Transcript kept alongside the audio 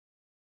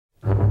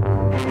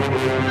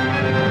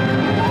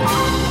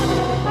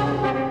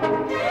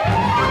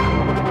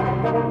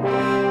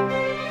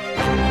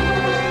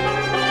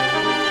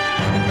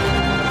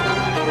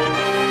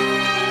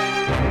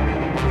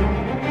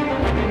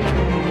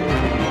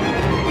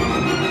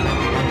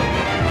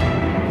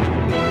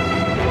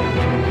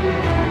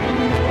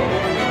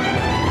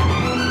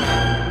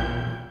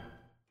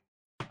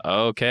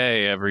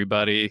Okay,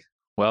 everybody.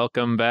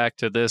 Welcome back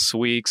to this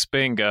week's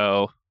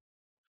bingo.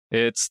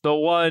 It's the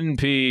One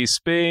Piece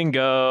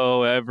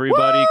bingo.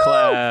 Everybody Woo!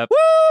 clap. Woo!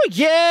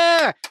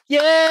 Yeah!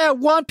 Yeah!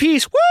 One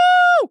Piece!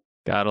 Woo!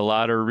 Got a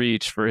lot of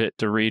reach for it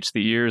to reach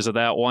the ears of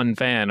that one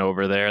fan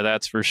over there,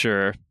 that's for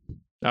sure.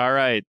 All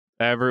right,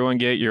 everyone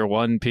get your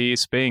One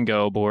Piece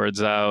bingo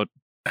boards out.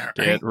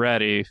 Get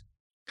ready.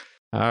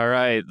 All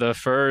right, the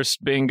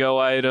first bingo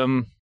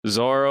item.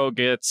 Zoro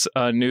gets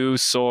a new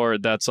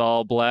sword that's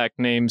all black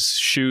named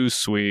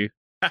Shusui.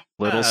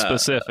 Little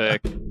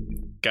specific.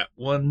 Got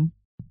one.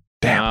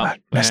 Damn, I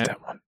missed that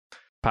one.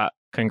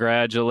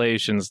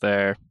 Congratulations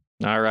there.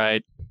 All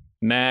right.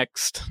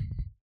 Next.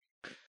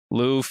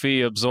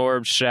 Luffy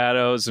absorbs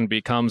shadows and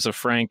becomes a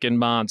Franken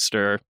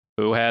monster.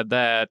 Who had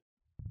that?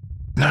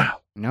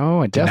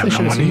 No, I definitely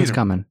should have seen this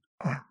coming.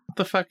 What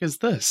the fuck is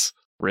this?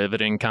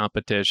 Riveting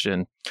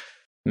competition.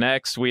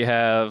 Next, we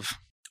have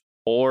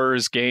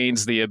Oars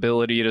gains the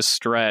ability to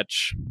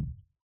stretch.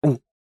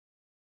 Ooh.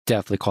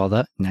 Definitely call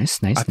that.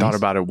 Nice. I thought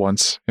about it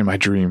once in my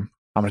dream.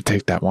 I'm going to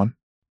take that one.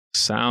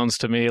 Sounds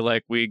to me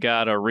like we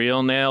got a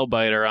real nail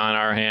biter on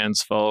our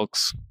hands,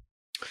 folks.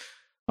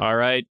 All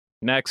right.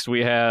 Next,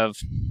 we have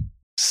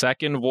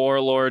Second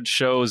Warlord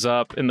shows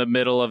up in the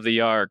middle of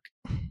the arc.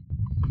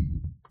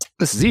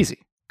 This is easy.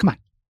 Come on.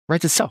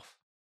 Writes itself.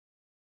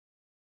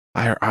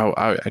 I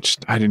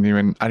didn't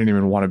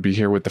even want to be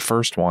here with the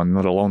first one,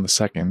 let alone the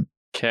second.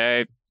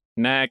 Okay.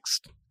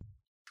 Next.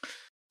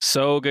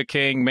 Soga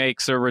King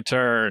makes a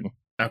return.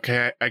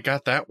 Okay, I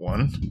got that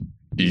one.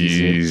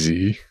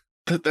 Easy.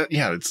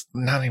 Yeah, it's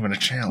not even a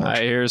challenge.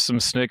 I hear some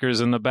snickers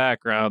in the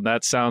background.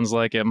 That sounds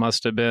like it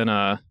must have been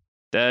a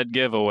dead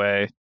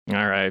giveaway.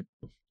 All right.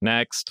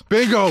 Next.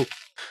 Bingo!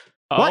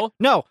 Oh? What?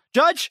 No.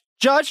 Judge,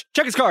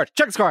 check his card.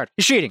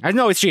 He's cheating. I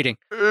know he's cheating.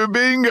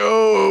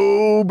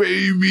 Bingo,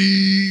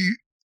 baby!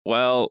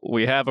 Well,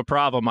 we have a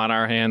problem on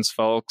our hands,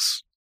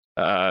 folks.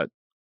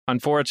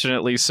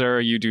 Unfortunately, sir,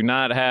 you do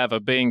not have a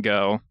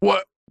bingo.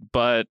 What?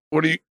 But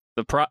What do you...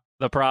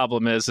 the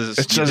problem is It you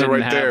says it didn't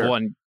right have there.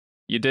 one.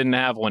 You didn't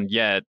have one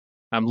yet.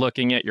 I'm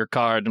looking at your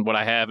card and what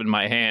I have in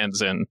my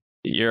hands, and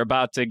you're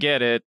about to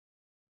get it.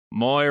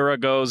 Moira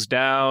goes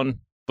down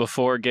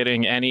before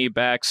getting any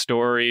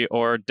backstory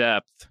or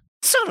depth.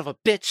 Son of a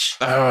bitch.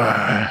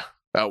 Well,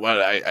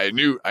 I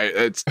knew.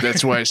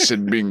 That's why I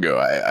said bingo.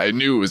 I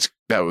knew it was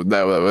that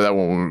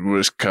one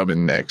was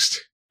coming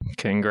next.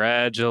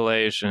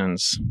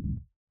 Congratulations.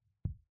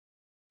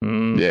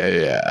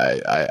 Yeah.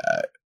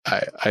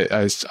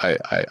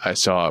 I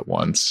saw it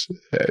once.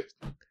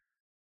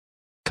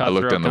 I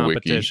looked on the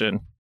competition.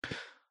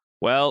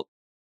 Well,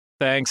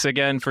 thanks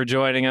again for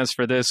joining us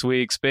for this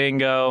week's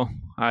bingo.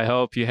 I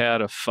hope you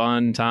had a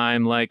fun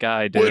time like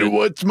I did.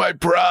 What's my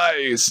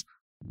prize?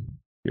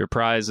 Your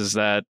prize is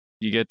that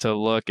you get to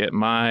look at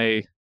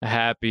my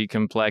happy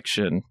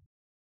complexion.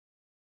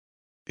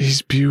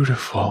 He's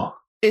beautiful.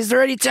 Is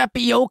there any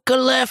tapioca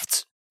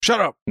left?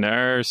 Shut up.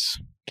 Nurse,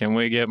 can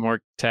we get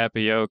more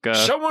tapioca?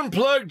 Someone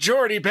plug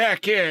Jordy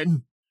back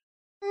in.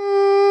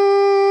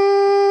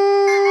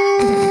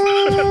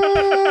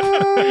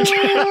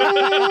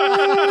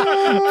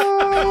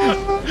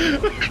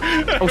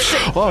 Oh,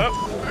 shit.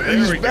 Oh,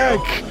 he's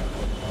back.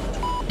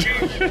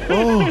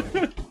 Oh,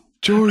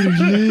 Jordy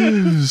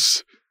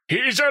lives.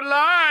 He's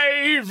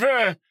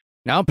alive!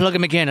 Now unplug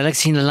him again. I like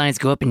seeing the lines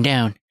go up and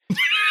down.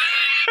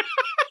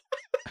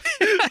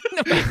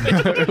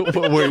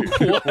 Wait,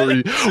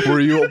 were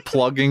you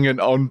plugging and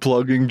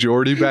unplugging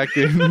Jordy back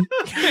in?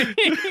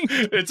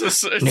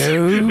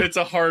 It's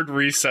a hard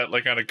reset,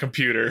 like on a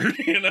computer.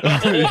 You know, oh,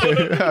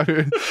 no.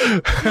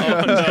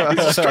 He's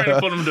just trying to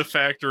put him to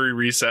factory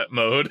reset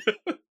mode.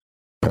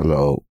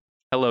 Hello.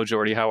 Hello,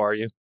 Jordy. How are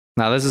you?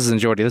 No, this isn't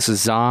Jordy. This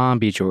is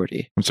Zombie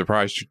Jordy. I'm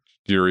surprised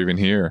you're even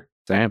here.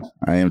 Sam.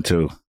 I am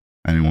too.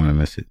 I didn't want to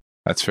miss it.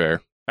 That's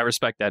fair. I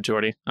respect that,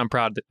 Jordy. I'm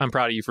proud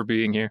of you for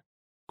being here.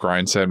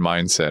 Grind set,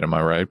 mindset. Am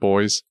I right,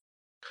 boys?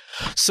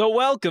 So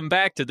welcome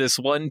back to this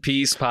One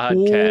Piece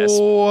podcast.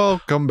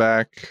 Welcome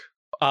back.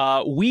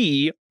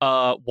 We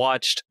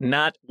watched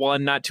not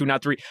one, not two,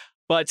 not three,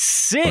 but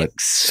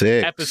six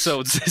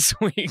episodes this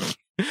week.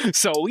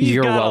 So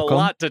we've got a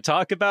lot to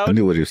talk I about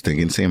knew what he was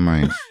thinking. Same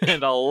mind.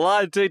 and a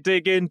lot to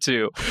dig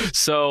into.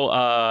 So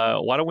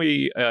why don't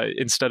we,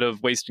 instead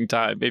of wasting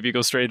time, maybe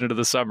go straight into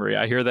the summary.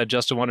 I hear that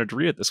Justin wanted to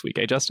read it this week.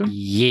 Hey, Justin?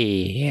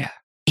 Yeah.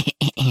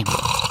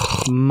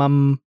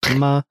 Mama.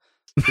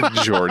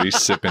 Jordy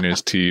sipping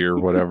his tea or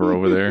whatever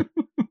over there.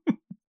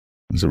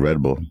 It's a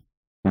Red Bull.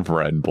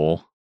 Red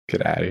Bull.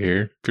 Get out of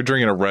here. If you're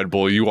drinking a Red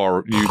Bull, you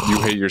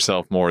hate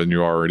yourself more than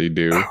you already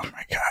do. Oh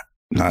my god.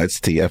 No,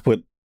 it's tea. I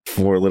put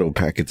 4 little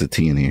packets of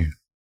tea in here.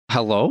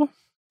 Hello?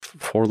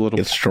 4 little...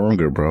 It's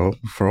stronger, bro.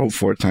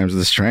 4 times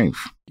the strength.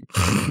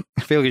 I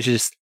feel like you should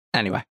just...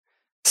 Anyway.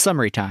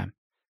 Summary time.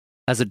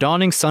 As the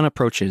dawning sun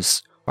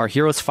approaches, our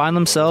heroes find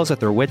themselves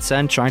at their wits'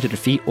 end trying to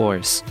defeat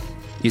Oars.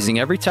 Using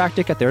every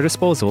tactic at their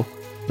disposal,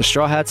 the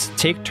Straw Hats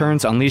take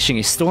turns unleashing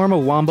a storm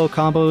of wombo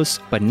combos,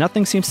 but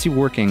nothing seems to be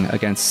working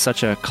against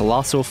such a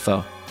colossal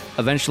foe.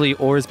 Eventually,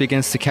 Oars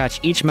begins to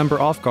catch each member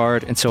off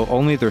guard until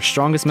only their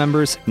strongest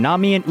members,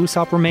 Nami and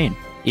Usopp, remain.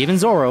 Even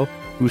Zoro,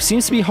 who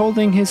seems to be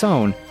holding his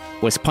own,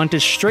 was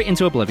punted straight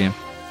into oblivion.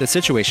 The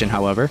situation,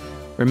 however,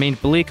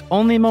 remained bleak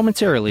only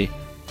momentarily,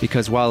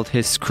 because while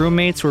his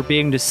crewmates were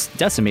being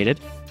decimated,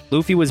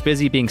 Luffy was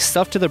busy being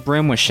stuffed to the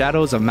brim with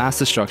shadows of mass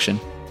destruction.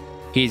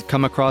 He'd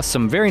come across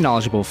some very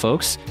knowledgeable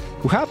folks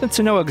who happened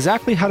to know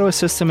exactly how to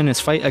assist him in his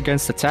fight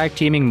against the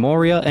tag-teaming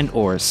Moria and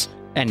Oars.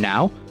 And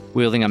now,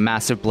 wielding a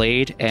massive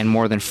blade and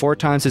more than 4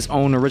 times his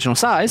own original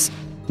size,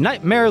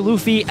 Nightmare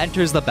Luffy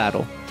enters the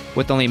battle.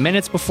 With only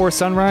minutes before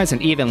sunrise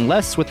and even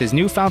less with his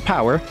newfound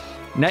power,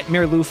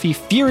 Nightmare Luffy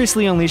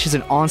furiously unleashes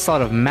an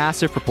onslaught of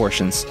massive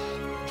proportions,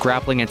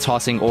 grappling and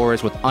tossing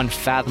Oars with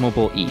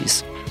unfathomable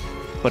ease.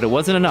 But it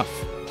wasn't enough,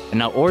 and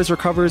now Oars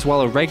recovers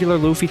while a regular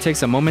Luffy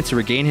takes a moment to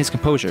regain his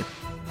composure.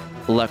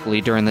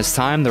 Luckily, during this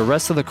time, the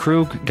rest of the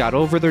crew got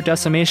over their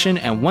decimation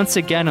and once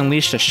again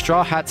unleashed a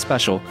Straw Hat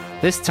special,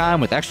 this time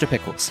with extra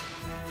pickles.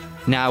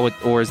 Now with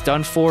Oars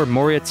done for,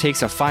 Moria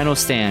takes a final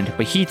stand,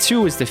 but he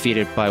too is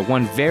defeated by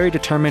one very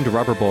determined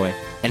rubber boy.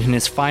 And in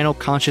his final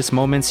conscious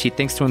moments, he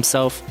thinks to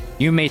himself,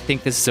 "You may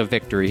think this is a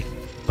victory,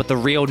 but the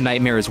real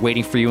nightmare is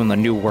waiting for you in the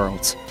new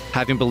worlds."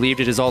 Having believed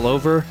it is all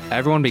over,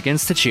 everyone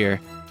begins to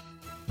cheer.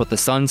 But the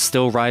sun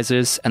still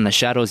rises and the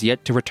shadows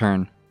yet to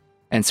return.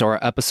 And so our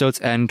episodes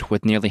end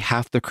with nearly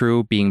half the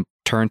crew being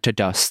turned to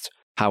dust.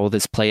 How will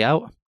this play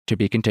out? To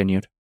be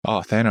continued. Oh,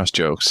 Thanos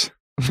jokes.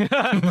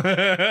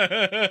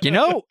 You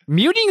know,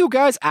 muting you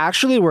guys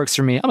actually works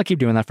for me. I'm gonna keep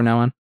doing that from now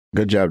on.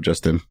 Good job,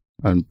 Justin.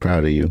 I'm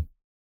proud of you.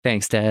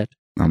 Thanks, Dad.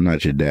 I'm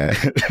not your dad.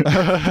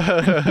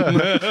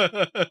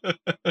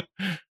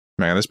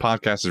 Man, this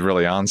podcast is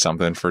really on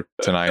something for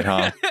tonight,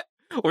 huh?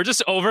 We're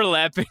just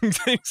overlapping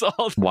things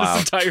all Wow.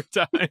 this entire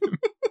time.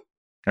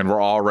 And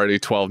we're already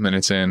 12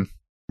 minutes in.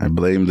 I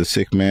blame the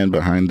sick man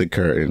behind the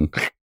curtain.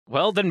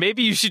 Well, then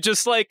maybe you should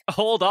just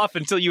hold off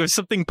until you have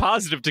something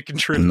positive to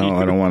contribute. No,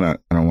 I don't want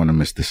to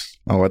miss this.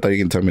 Oh, I thought you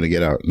can tell me to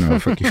get out. No,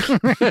 fuck you.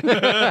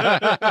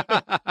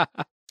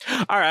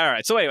 All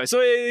right. So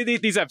anyway,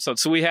 these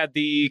episodes. So we had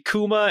the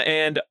Kuma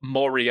and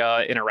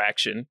Moria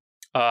interaction.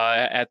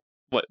 At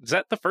what was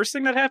that the first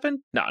thing that happened?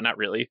 No, not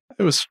really.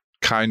 It was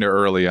kind of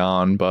early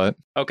on, but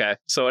Okay,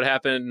 so it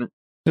happened.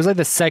 It was like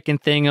the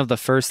second thing of the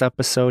first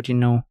episode, you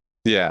know.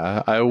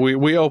 yeah,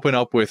 we open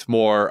up with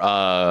more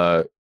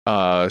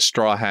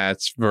Straw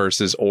Hats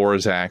versus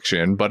Oars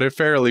action, but it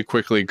fairly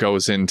quickly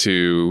goes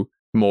into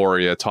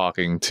Moria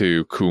talking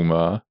to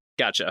Kuma.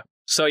 Gotcha.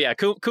 So yeah,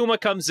 Kuma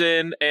comes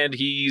in and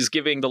he's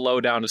giving the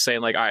lowdown of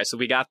saying all right, so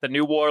we got the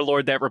new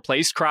warlord that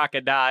replaced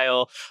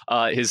Crocodile.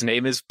 His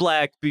name is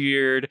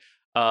Blackbeard.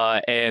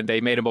 And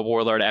they made him a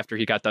warlord after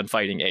he got done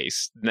fighting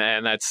Ace.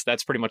 And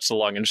that's pretty much the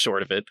long and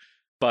short of it.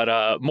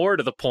 But more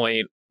to the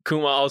point,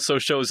 Kuma also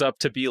shows up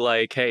to be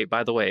like, hey,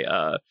 by the way,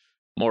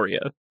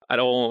 Moria, I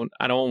don't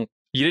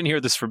you didn't hear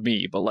this from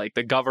me, but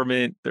the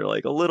government, they're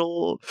a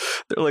little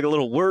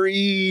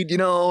worried,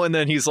 and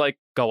then he's like,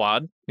 go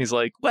on. He's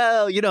like,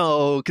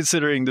 well,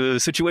 considering the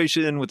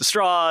situation with the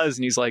straws,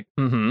 and he's like,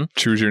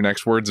 Choose your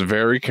next words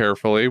very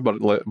carefully,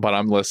 but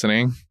I'm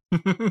listening. We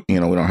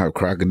don't have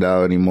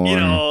Crocodile anymore.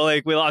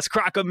 We lost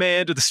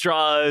Crocoman to the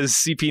straws.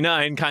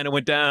 CP9 kind of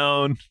went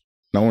down.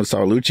 No one saw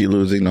Lucci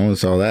losing. No one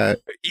saw that.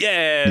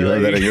 Yeah. You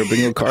have that on your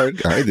bingo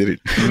card? I did it.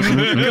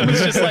 It was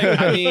just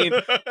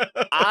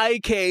I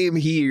came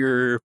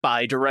here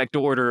by direct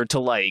order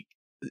to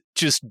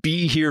just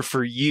be here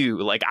for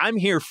you. I'm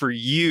here for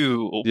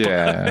you.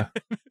 Yeah.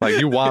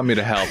 You want me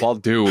to help, I'll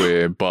do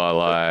it, but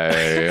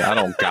I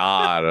don't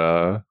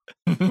gotta.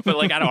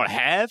 But I don't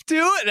have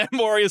to. And then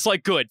Moria's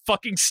like, good,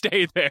 fucking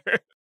stay there.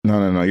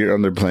 No, you're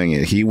underplaying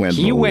it. He went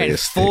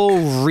ballistic.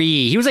 Full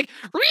Ree. He was like,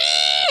 Ree!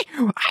 I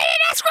didn't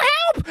ask for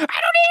help! I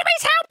don't need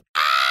anybody's help!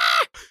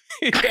 Ah!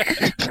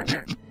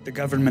 The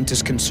government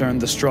is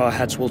concerned the Straw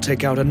Hats will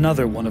take out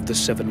another one of the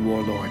 7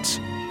 warlords.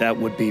 That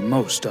would be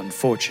most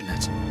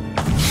unfortunate.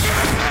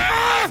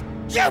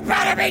 You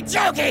better be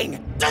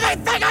joking! Do they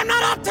think I'm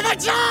not up to the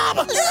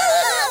job?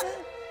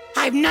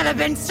 I've never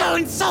been so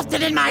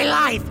insulted in my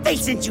life! They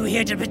sent you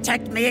here to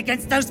protect me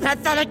against those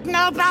pathetic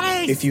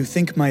nobodies! If you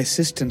think my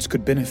assistance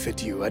could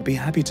benefit you, I'd be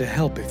happy to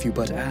help if you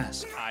but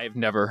ask. I've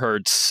never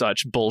heard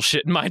such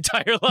bullshit in my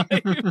entire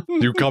life.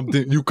 You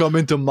come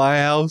into my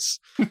house?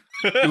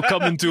 You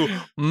come into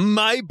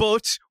my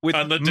boat with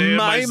on the day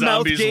my of my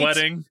zombie's mouth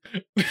wedding.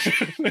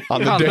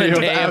 On the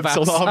day of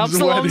Absalom's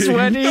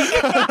wedding. You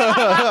come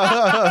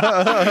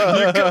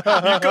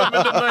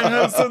into my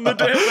house on the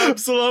day of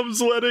Absalom's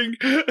wedding.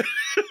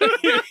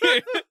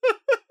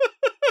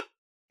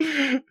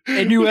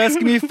 And you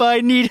ask me if I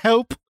need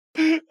help?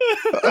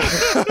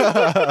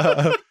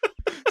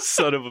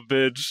 Son of a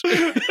bitch.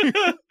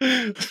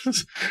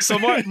 So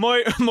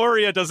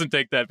Moria doesn't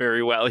take that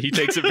very well. He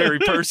takes it very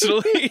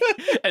personally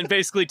and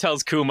basically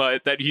tells Kuma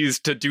that he's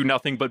to do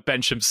nothing but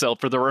bench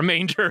himself for the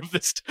remainder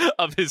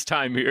of his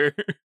time here.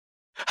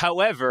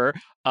 However,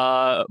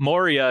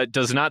 Moria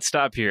does not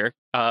stop here.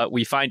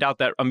 we find out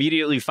that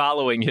immediately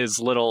following his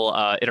little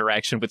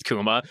interaction with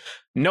Kuma,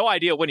 no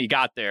idea when he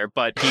got there,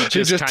 but he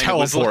just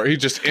teleport. He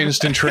just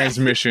instant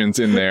transmissions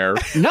in there.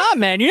 Nah,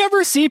 man, you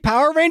never see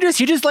Power Rangers?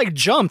 He just like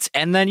jumped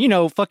and then,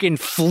 fucking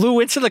flew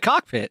into the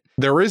cockpit.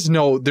 There's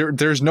no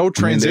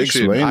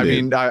transition.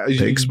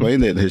 They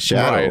explained it, his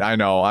shadow. Right, I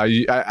know.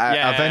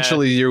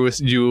 Eventually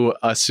you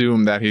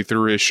assume that he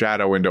threw his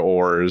shadow into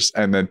Ors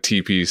and then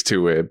TPs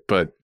to it,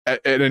 but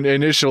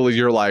initially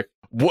you're like,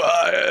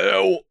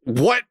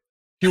 what?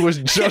 He was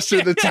just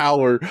in the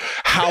tower.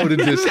 How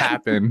did this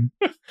happen?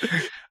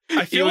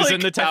 He was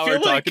in the tower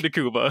talking to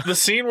Kuma. The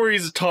scene where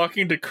he's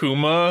talking to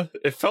Kuma,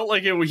 it felt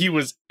like he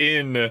was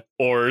in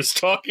Ors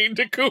talking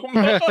to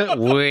Kuma.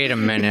 Wait a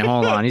minute,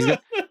 hold on.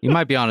 You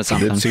might be onto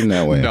something. It didn't seem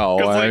that way. No,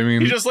 I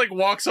mean, he just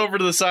walks over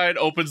to the side,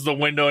 opens the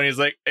window, and he's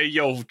like, "Hey,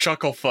 yo,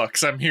 chuckle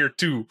fucks, I'm here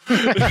too." He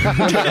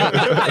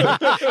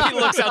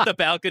looks out the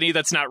balcony.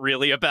 That's not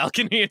really a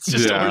balcony. It's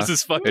just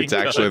Ors' fucking. It's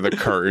actually the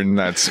curtain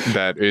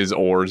that is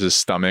Ors'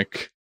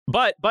 stomach.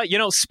 But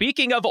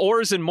speaking of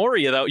Ors and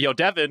Moria, though,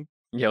 Devin.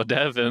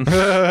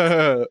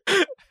 Hey,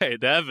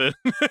 Devin.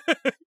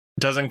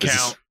 Doesn't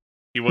count.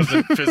 He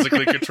wasn't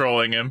physically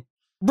controlling him.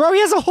 Bro,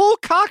 he has a whole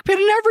cockpit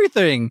and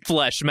everything.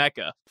 Flesh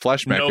mecha.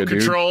 No dude.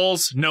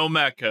 controls, no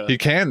mecha. He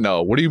can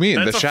though. What do you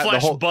mean? That's a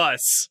flesh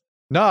bus.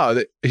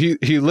 No,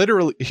 he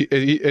literally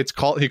he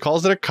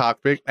calls it a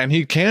cockpit, and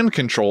he can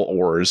control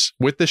Ors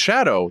with the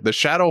shadow. The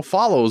shadow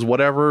follows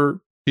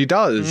whatever he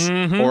does,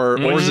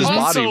 or Ors' body.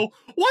 Also,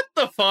 what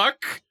the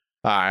fuck?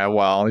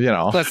 Well,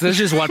 Listen, this is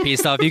just One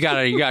Piece stuff. You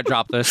gotta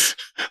drop this.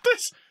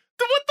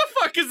 What the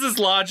fuck is this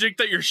logic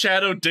that your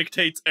shadow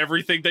dictates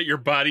everything that your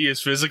body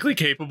is physically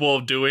capable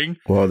of doing?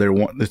 Well,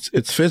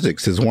 it's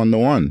physics. It's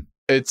 1-to-1.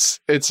 It's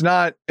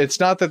not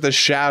that the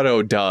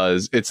shadow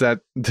does. It's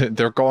that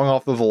they're going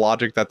off of the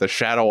logic that the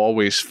shadow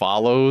always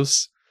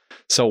follows.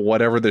 So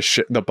whatever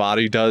the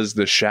body does,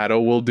 the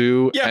shadow will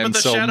do. Yeah, but the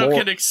shadow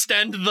can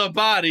extend the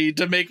body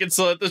to make it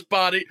so that this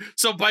body...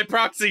 So by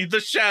proxy,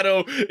 the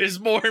shadow is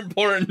more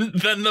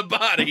important than the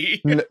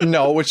body.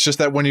 No, it's just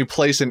that when you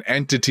place an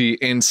entity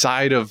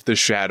inside of the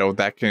shadow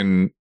that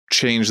can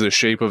change the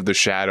shape of the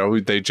shadow,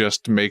 they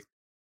just make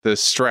the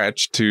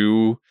stretch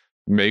to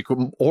make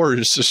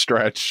Ors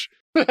stretch.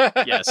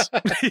 Yes.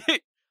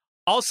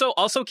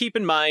 Also keep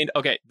in mind,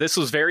 okay, this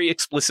was very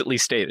explicitly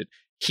stated.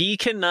 He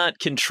cannot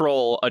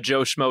control a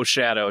Joe Schmo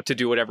shadow to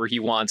do whatever he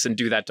wants and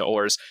do that to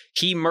Ors.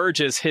 He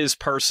merges his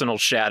personal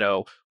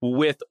shadow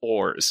with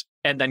Ors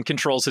and then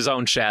controls his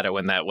own shadow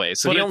in that way.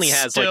 So but he only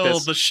has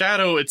the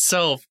shadow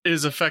itself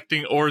is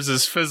affecting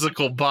Ors'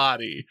 physical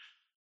body.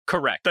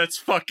 Correct. That's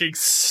fucking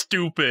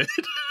stupid.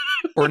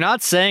 We're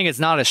not saying it's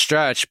not a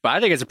stretch, but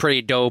I think it's a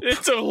pretty dope.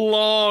 It's a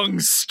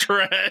long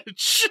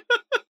stretch.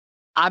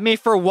 I mean,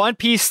 for One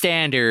Piece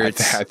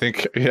standards, I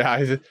think,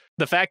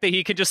 the fact that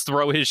he could just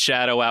throw his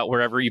shadow out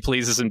wherever he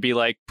pleases and be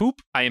like,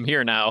 poop, I am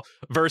here now,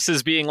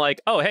 versus being like,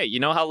 oh, hey, you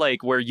know how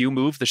where you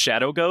move, the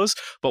shadow goes?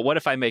 But what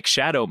if I make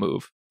shadow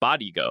move,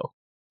 body go?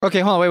 Okay,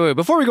 hold on, wait.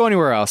 Before we go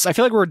anywhere else, I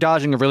feel like we're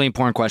dodging a really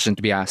important question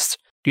to be asked.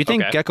 Do you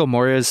think Gecko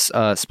Moria's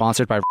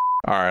sponsored by...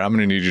 All right, I'm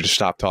going to need you to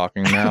stop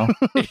talking now.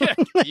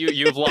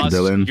 You've lost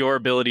your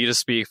ability to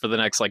speak for the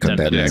next 10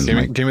 minutes.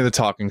 Give me the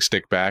talking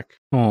stick back.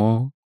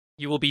 Oh.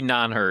 You will be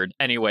non-heard.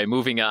 Anyway,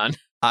 moving on.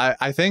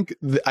 I think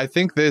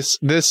this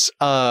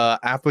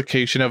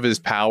application of his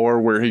power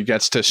where he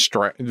gets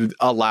to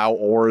allow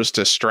Ors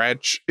to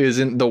stretch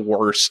isn't the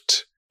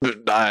worst.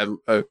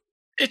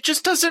 It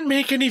just doesn't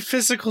make any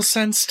physical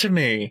sense to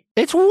me.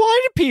 It's One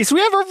Piece. We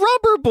have a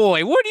rubber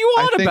boy. What are you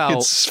on about?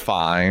 It's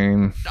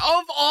fine.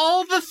 Of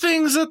all the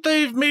things that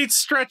they've made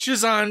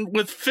stretches on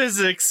with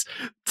physics,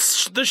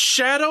 the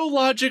shadow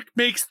logic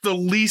makes the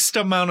least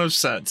amount of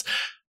sense.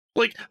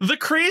 The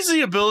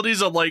crazy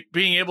abilities of,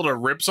 being able to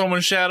rip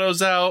someone's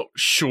shadows out,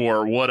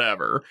 sure,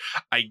 whatever.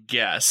 I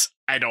guess.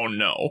 I don't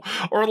know.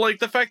 Or,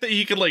 the fact that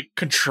he could,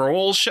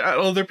 control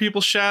other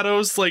people's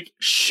shadows,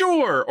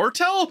 sure. Or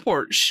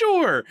teleport,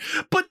 sure.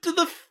 But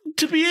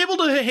to be able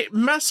to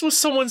mess with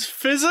someone's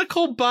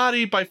physical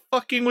body by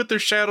fucking with their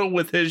shadow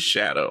with his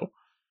shadow.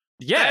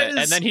 Yeah, and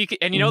then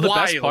the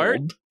best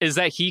part is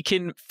that he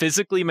can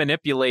physically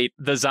manipulate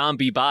the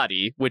zombie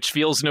body, which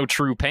feels no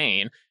true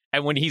pain.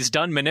 And when he's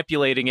done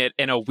manipulating it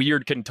in a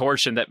weird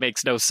contortion that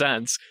makes no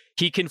sense,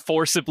 he can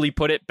forcibly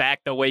put it back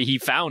the way he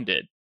found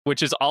it,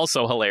 which is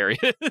also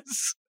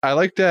hilarious. I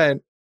like that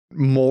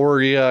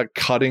Moria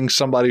cutting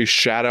somebody's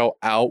shadow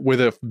out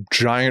with a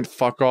giant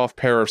fuck-off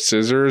pair of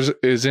scissors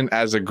isn't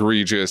as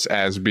egregious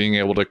as being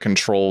able to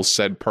control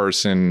said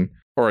person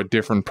or a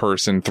different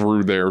person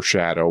through their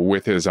shadow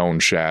with his own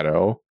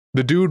shadow.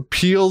 The dude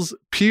peels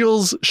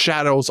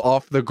shadows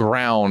off the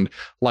ground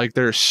like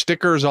they're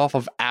stickers off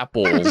of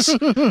apples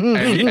and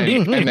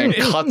then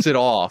cuts it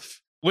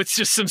off. With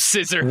just some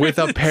scissors. With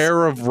a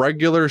pair of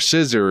regular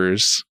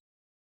scissors.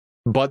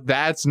 But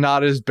that's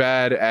not as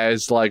bad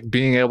as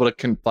being able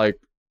to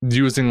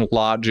using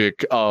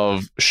logic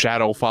of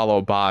shadow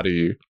follow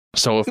body.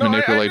 So if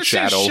manipulate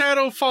shadow.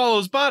 Shadow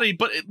follows body,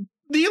 but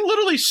he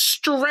literally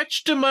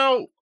stretched him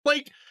out.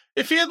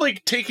 If he had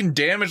like taken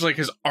damage, like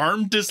his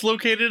arm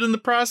dislocated in the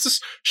process,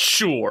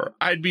 sure,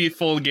 I'd be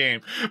full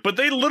game. But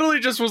they literally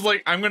just was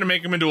like, I'm gonna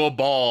make him into a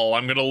ball.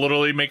 I'm gonna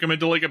literally make him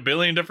into like a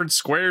billion different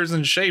squares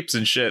and shapes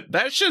and shit.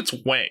 That shit's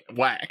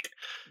whack.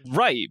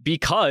 Right,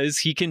 because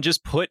he can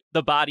just put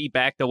the body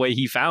back the way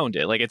he found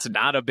it. Like, it's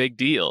not a big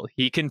deal.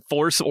 He can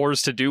force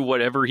Ors to do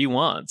whatever he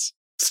wants.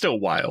 Still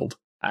wild.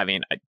 I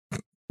mean, I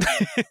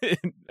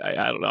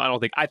don't know.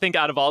 I think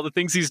out of all the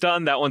things he's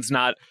done, that one's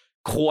not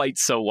quite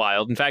so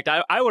wild. In fact,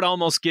 I would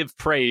almost give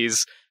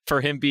praise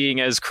for him being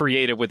as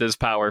creative with his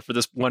power for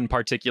this one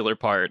particular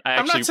part.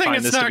 I'm not saying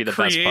it's not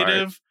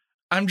creative.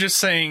 I'm just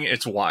saying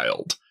it's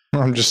wild.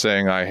 I'm just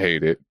saying I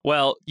hate it.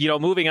 Well,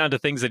 moving on to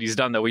things that he's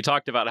done, though, we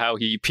talked about how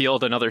he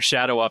peeled another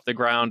shadow off the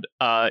ground.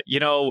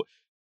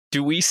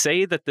 Do we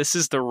say that this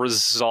is the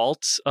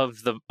result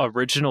of the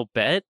original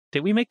bet?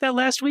 Did we make that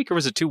last week, or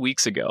was it 2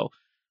 weeks ago?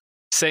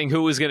 Saying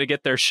who was going to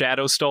get their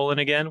shadow stolen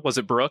again? Was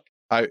it Brooke?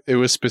 It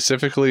was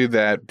specifically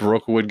that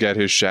Brooke would get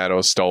his shadow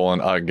stolen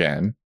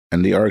again.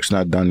 And the arc's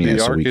not done yet.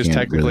 The arc is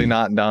technically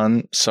not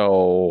done,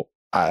 so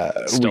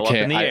we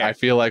can't. I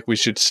feel like we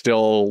should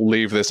still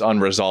leave this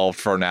unresolved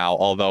for now,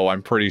 although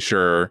I'm pretty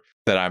sure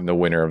that I'm the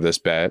winner of this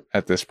bet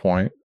at this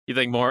point. You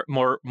think Moria's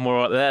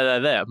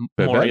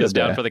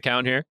down for the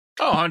count here?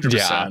 Oh,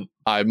 100%.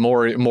 Yeah,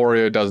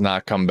 Moria does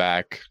not come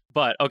back.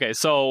 But, okay,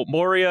 so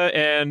Moria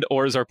and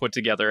Ors are put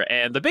together,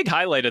 and the big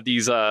highlight of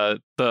these, the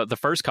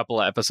first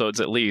couple of episodes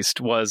at least,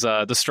 was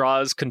the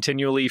Straws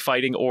continually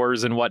fighting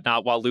Ors and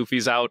whatnot while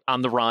Luffy's out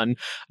on the run,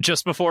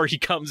 just before he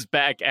comes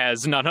back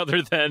as none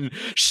other than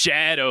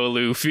Shadow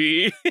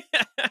Luffy.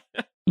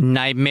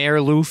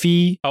 Nightmare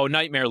Luffy? Oh,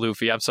 Nightmare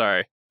Luffy, I'm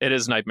sorry. It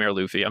is Nightmare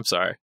Luffy, I'm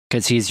sorry.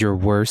 Because he's your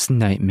worst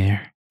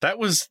nightmare. That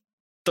was...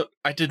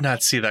 I did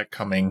not see that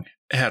coming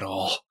at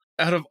all.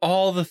 Out of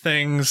all the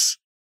things...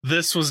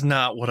 This was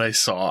not what I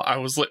saw. I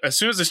was like, as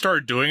soon as I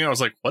started doing it, I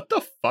was like, what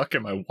the fuck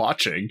am I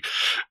watching?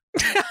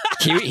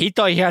 he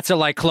thought he had to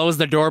like close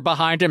the door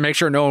behind him, make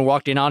sure no one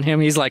walked in on him.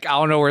 He's like, I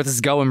don't know where this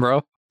is going,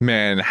 bro.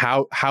 Man,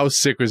 how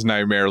sick was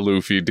Nightmare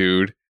Luffy,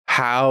 dude?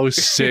 How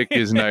sick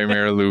is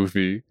Nightmare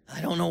Luffy?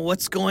 I don't know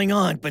what's going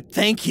on, but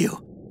thank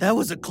you. That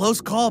was a close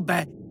call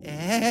back.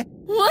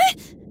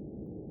 What?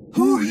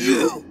 Who are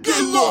you? Get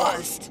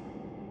lost!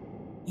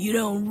 You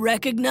don't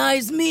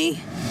recognize me?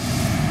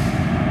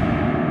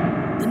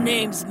 The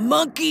name's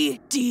Monkey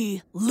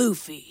D.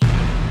 Luffy.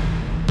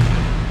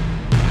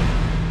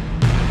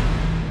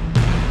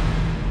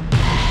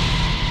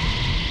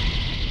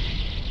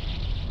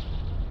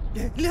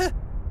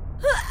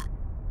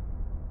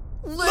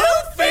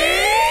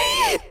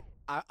 Luffy!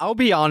 I'll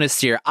be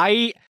honest here.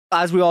 I,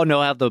 as we all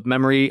know, have the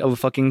memory of a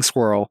fucking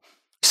squirrel.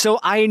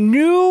 So I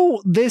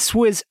knew this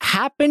was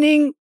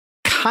happening,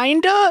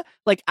 kinda.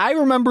 Like, I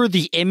remember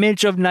the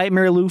image of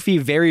Nightmare Luffy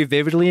very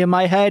vividly in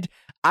my head.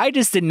 I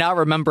just did not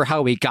remember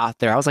how he got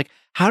there. I was like,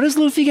 how does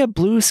Luffy get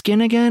blue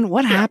skin again?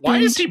 What happened? Why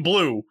is he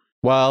blue?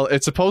 Well,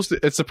 it's supposed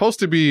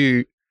to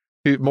be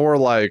more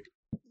like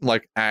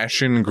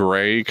ashen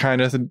gray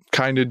kind of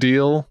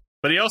deal.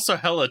 But he also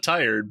hella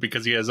tired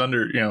because he has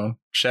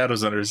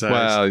shadows under his eyes.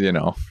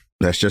 Well,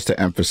 That's just to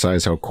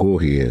emphasize how cool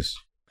he is.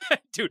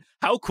 Dude,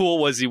 how cool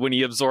was he when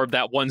he absorbed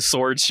that one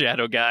sword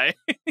shadow guy?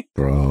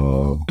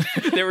 Bro.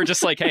 They were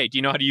just like, hey, do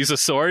you know how to use a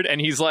sword?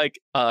 And he's like,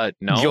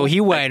 no. Yo,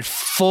 he went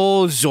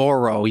full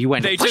Zoro.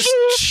 They just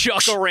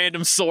chuck a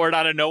random sword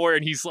out of nowhere,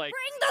 and he's like,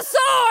 bring the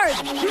sword!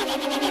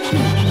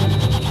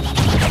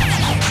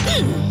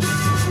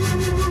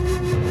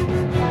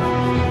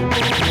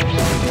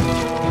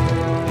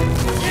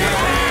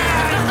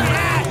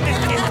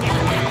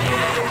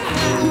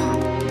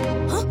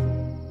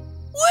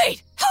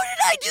 Wait, how did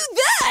I do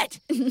that?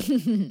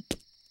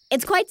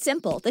 It's quite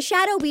simple. The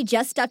shadow we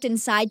just stuck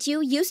inside you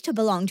used to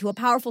belong to a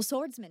powerful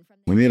swordsman.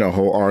 We need a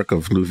whole arc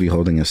of Luffy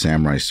holding a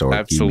samurai sword.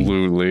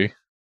 Absolutely.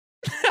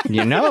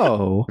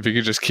 If you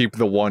could just keep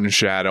the one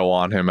shadow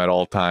on him at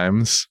all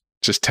times,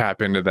 just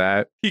tap into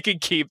that. He can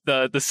keep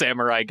the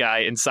samurai guy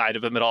inside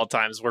of him at all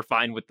times. We're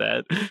fine with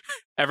that.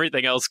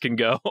 Everything else can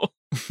go.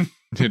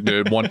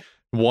 Dude,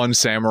 one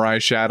samurai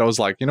shadow's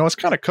like, it's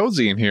kind of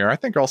cozy in here. I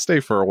think I'll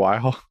stay for a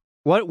while.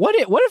 What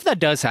if that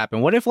does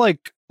happen? What if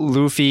like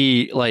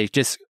Luffy like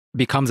just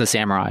becomes a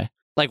samurai?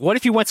 Like, what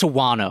if he went to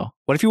Wano?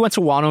 What if he went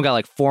to Wano and got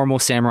like formal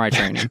samurai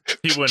training?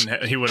 He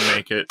wouldn't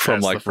make it from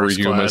like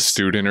Ryuma's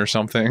student or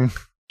something.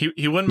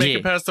 He wouldn't make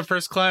it past the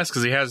first class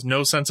because he has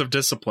no sense of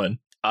discipline.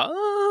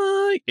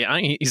 Yeah,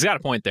 he's got a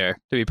point there.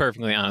 To be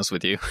perfectly honest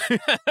with you.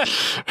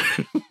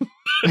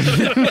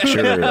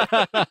 Sure,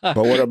 but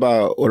what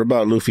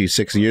about Luffy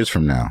 6 years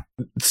from now?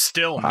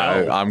 Still no.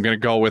 I'm gonna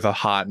go with a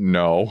hot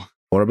no.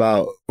 What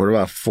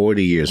about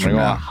 40 years from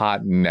now?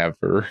 Hot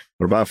never.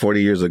 What about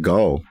 40 years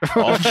ago?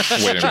 Oh,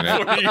 wait a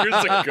minute. 40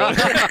 years ago.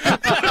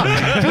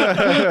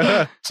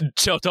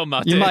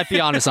 Chotomate. You might be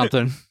onto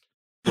something.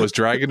 Was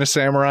Dragon a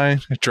samurai?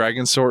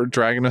 Dragon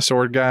a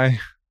sword guy?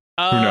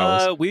 Who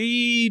knows?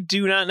 We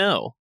do not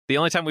know. The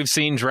only time we've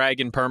seen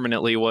Dragon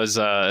permanently was,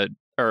 or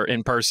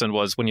in person,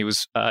 was when he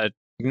was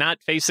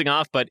not facing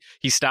off, but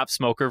he stopped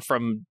Smoker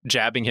from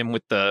jabbing him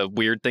with the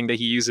weird thing that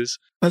he uses.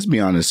 Let's be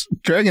honest.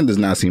 Dragon does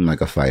not seem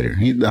like a fighter.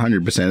 He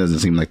 100% doesn't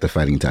seem like the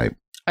fighting type.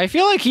 I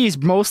feel like he's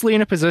mostly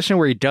in a position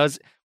where he does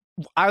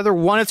either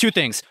one of two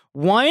things.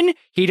 One,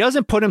 he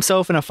doesn't put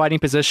himself in a fighting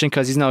position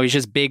because he's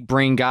just big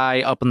brain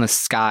guy up in the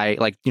sky,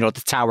 like, the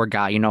tower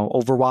guy,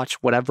 Overwatch,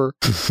 whatever.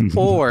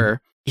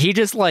 Or he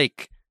just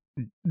like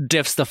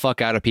diffs the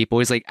fuck out of people.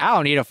 He's like, I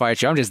don't need to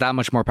fight you. I'm just that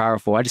much more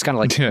powerful. I just kind of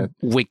like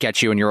wink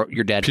at you and you're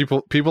dead.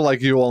 People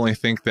like you only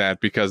think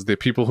that because the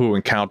people who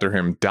encounter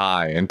him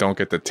die and don't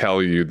get to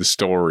tell you the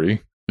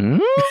story.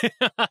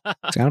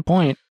 That's got a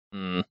point.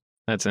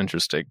 That's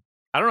interesting.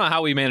 I don't know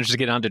how we managed to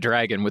get onto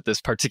Dragon with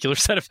this particular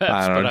set of Fs.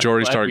 I don't know.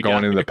 Jordy started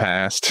going into the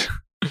past.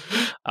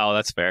 Oh,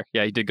 that's fair.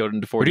 Yeah, he did go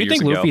into 40 What do you years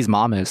think ago. Luffy's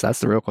mom is? That's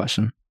the real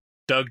question.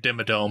 Doug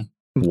Dimmadome.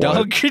 Doug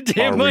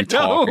Are we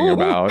talking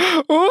about?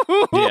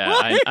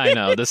 Yeah, I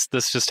know. This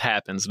just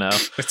happens now.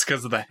 It's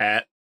because of the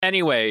hat.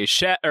 Anyway,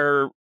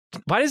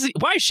 why is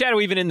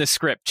Shadow even in this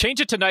script? Change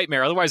it to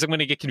Nightmare, otherwise I'm going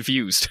to get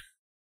confused.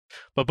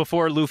 But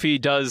before Luffy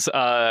does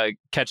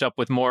catch up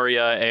with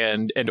Moria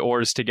and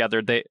Oars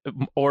together,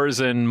 Oars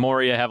and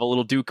Moria have a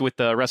little duke with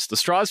the rest of the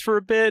straws for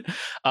a bit.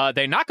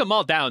 They knock them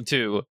all down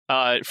too.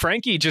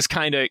 Frankie just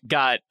kind of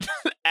got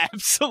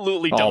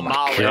absolutely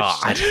demolished.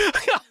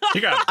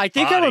 I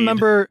think I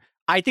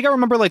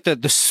remember like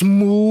the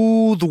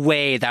smooth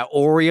way that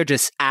Oria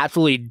just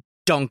absolutely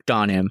dunked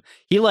on him.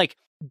 He like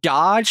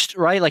dodged,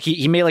 right? Like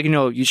he made like,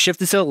 you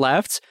shifted to the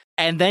left,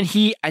 and then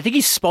I think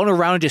he spun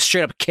around and just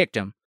straight up kicked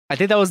him. I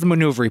think that was the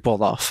maneuver he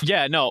pulled off.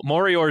 Yeah, no,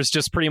 Morior's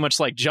just pretty much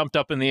like jumped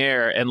up in the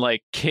air and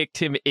like kicked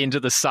him into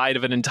the side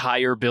of an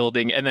entire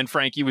building, and then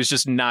Frankie was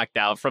just knocked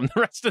out from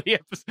the rest of the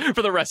episode,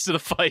 for the rest of the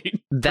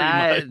fight.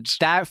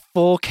 That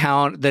full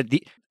count,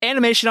 the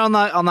animation on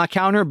that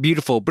counter,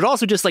 beautiful, but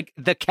also just like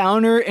the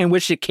counter in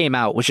which it came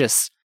out was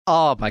just,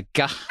 oh my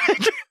god.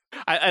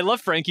 I love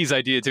Frankie's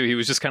idea too. He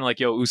was just kind of like,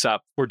 "Yo, Usopp,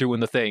 we're doing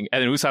the thing,"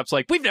 and then Usopp's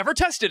like, "We've never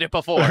tested it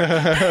before."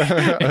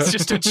 It's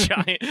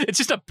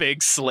just a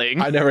big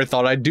sling. I never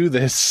thought I'd do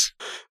this.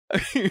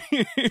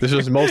 This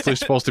was mostly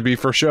supposed to be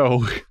for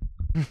show.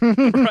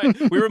 Right?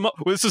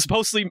 This was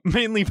supposedly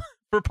mainly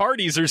for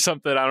parties or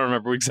something. I don't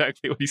remember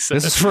exactly what he said.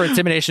 This is for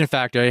intimidation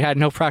factor. It had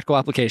no practical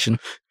application.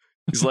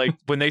 He's like,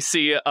 when they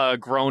see a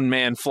grown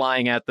man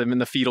flying at them in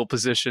the fetal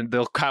position,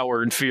 they'll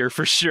cower in fear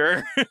for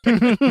sure.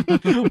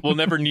 We'll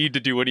never need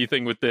to do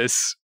anything with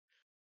this.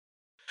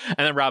 And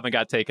then Robin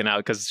got taken out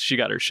because she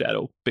got her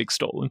shadow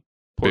stolen.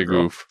 Poor Big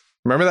girl. oof.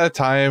 Remember that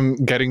time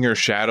getting your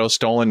shadow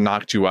stolen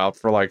knocked you out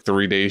for like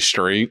 3 days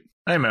straight?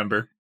 I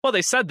remember. Well,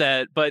 they said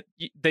that, but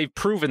they've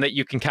proven that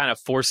you can kind of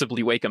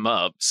forcibly wake them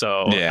up.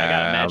 So Yeah, I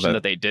gotta imagine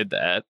that they did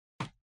that.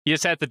 You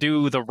just have to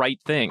do the right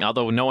thing,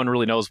 although no one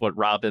really knows what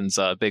Robin's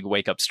big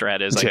wake-up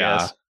strat is, I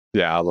guess.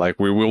 Yeah, like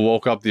we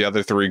woke up the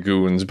other 3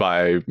 goons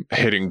by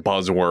hitting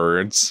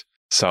buzzwords.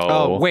 So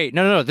Oh, wait,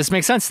 no. This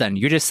makes sense then.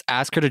 You just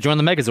ask her to join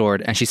the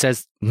Megazord, and she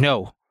says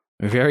no.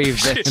 Very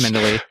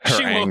vehemently.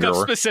 She woke up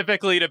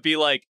specifically to be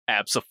like,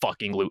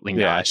 abso-fucking-lutely not.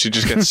 Yeah, she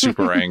just gets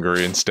super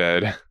angry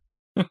instead.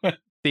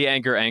 The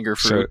anger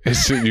fruit.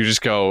 So you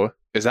just go,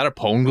 is that a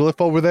poneglyph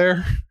over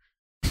there?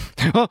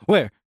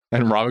 Where?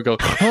 And Robin goes,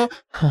 huh?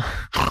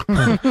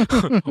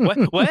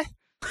 What?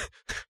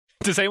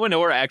 Does anyone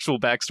know her actual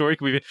backstory?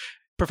 Can we...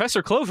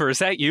 Professor Clover, is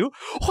that you?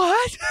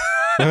 What?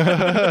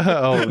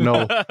 Oh,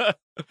 no.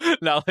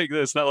 Not like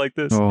this.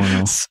 Oh,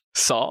 no.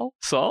 Saul?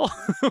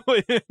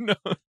 Wait, no.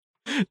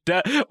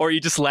 Or you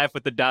just laugh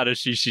with the Dada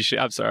she.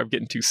 I'm sorry, I'm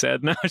getting too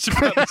sad now. I should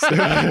probably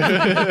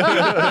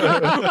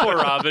Poor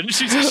Robin.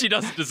 She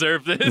doesn't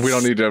deserve this. We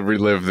don't need to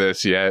relive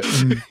this yet.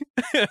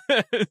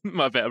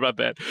 My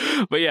bad.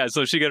 But yeah,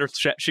 so she got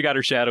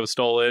her shadow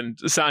stolen.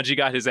 Sanji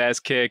got his ass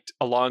kicked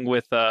along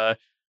with who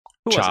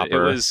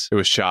Chopper. Was it? It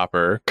was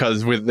Chopper,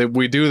 because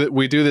we do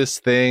this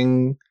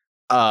thing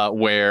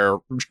where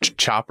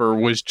Chopper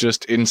was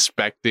just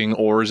inspecting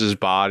Oars'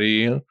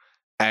 body,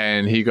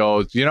 and he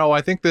goes,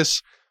 I think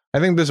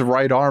this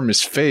right arm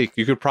is fake.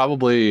 You could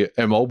probably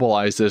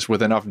immobilize this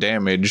with enough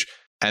damage,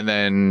 and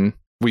then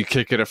we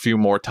kick it a few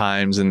more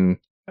times, and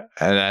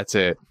that's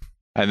it.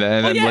 And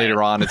then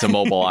later on, it's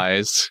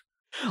immobilized.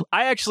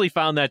 I actually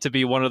found that to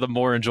be one of the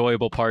more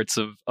enjoyable parts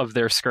of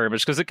their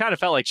skirmish, because it kind of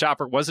felt like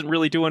Chopper wasn't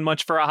really doing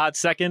much for a hot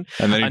second,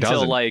 and then he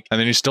until doesn't. And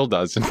then he still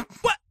doesn't.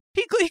 What?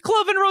 He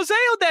Clove and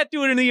Roseo'd that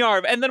dude in the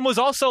arm, and then was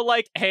also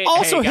like, hey,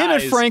 also, hey, him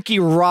guys. and Frankie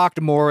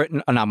rocked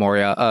not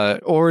Moria,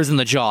 Oars in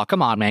the jaw.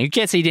 Come on, man. You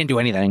can't say he didn't do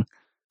anything.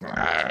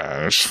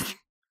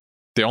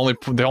 The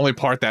only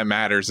part that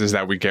matters is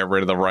that we get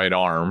rid of the right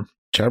arm.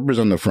 Chopper's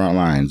on the front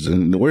lines.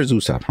 And where's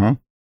Usopp, huh?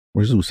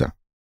 Where's Usopp?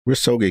 Where's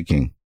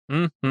Sogeking?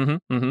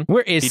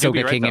 Where is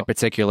Sogeking in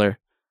particular?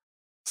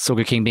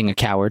 Sogeking being a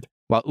coward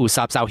while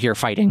Usopp's out here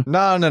fighting.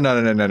 No.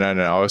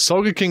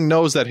 Sogeking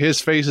knows that his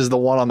face is the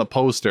one on the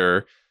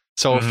poster.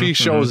 So if he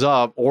shows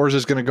up, Oars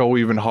is going to go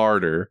even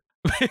harder.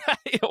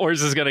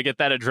 Oars is going to get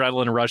that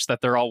adrenaline rush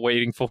that they're all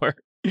waiting for.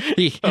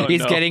 He's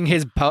getting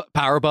his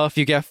power buff.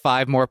 You get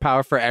 5 more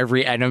power for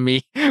every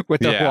enemy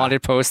with the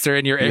wanted poster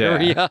in your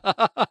area.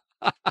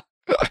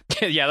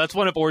 Yeah, that's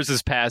one of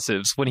Orz's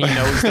passives. When he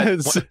knows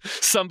that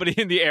somebody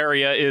in the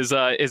area is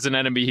an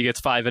enemy, he gets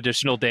 5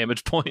 additional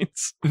damage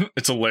points.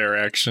 It's a lair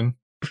action.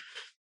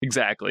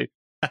 Exactly.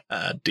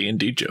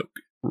 D&D joke.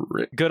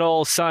 Good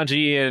old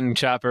Sanji and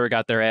Chopper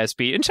got their ass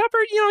beat. And Chopper,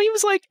 he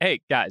was like,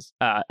 hey, guys,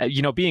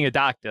 being a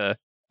doctor,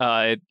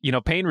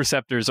 pain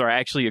receptors are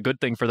actually a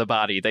good thing for the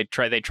body. They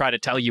try to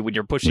tell you when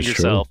you're pushing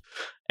yourself.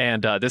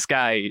 And this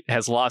guy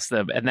has lost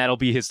them, and that'll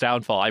be his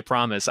downfall. I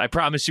promise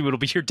you it'll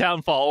be your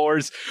downfall,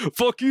 Ors.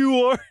 Fuck you,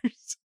 Ors.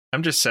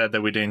 I'm just sad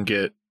that we didn't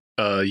get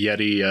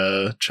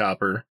Yeti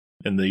Chopper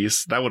in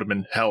these. That would have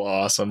been hella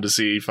awesome to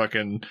see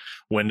fucking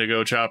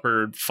Wendigo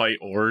Chopper fight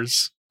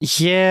Ors.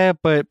 Yeah,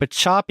 but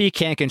Choppy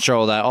can't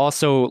control that.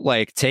 Also,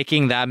 like,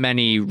 taking that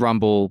many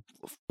rumble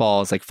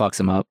balls fucks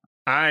him up.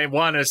 I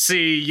want to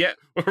see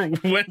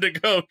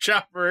Wendigo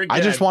Chopper again.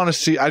 I just want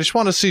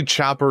to see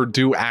Chopper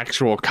do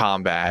actual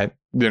combat.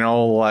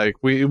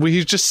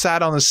 He's just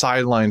sat on the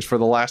sidelines for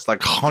the last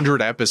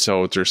 100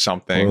 episodes or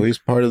something. Well, he's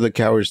part of the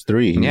Cowards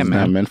 3. He's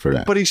not meant for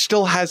that. But he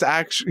still has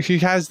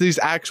these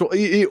actual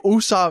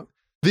Usopp.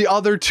 The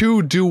other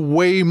two do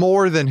way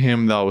more than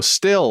him, though.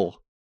 Still.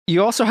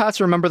 You also have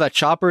to remember that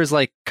Chopper is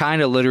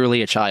kind of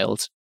literally a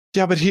child.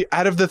 Yeah, but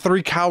out of the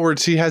 3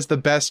 cowards, he has the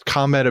best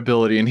combat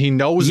ability, and he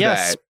knows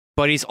that.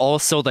 But he's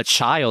also the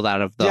child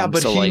out of them. Yeah,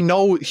 but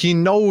he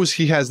knows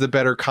he has the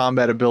better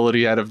combat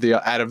ability out of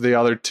the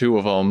other 2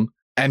 of them,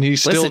 and he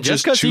still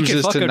just because he can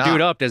chooses fuck to a not.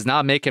 dude up does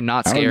not make him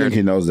not scared. I don't think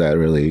he knows that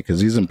really, because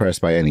he's impressed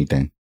by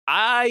anything.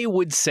 I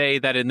would say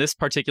that in this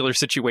particular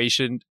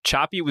situation,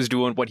 Choppy was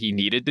doing what he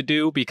needed to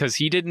do because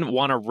he didn't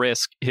want to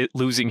risk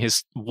losing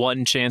his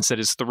 1 chance at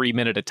his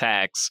 3-minute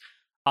attacks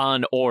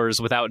on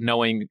Ors without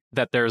knowing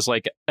that there's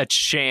a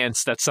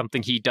chance that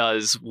something he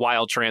does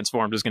while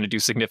transformed is going to do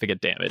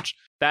significant damage.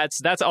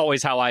 That's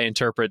always how I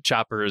interpret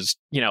Chopper's,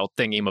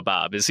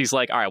 thingy-mabob, is he's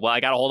like, all right, well, I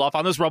got to hold off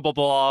on this rumble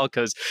ball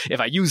because if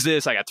I use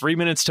this, I got 3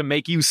 minutes to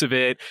make use of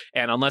it.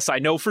 And unless I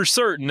know for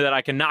certain that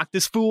I can knock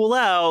this fool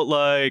out,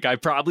 I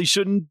probably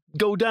shouldn't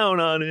go down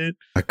on it.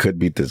 I could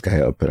beat this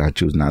guy up, but I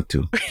choose not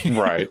to.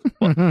 Right.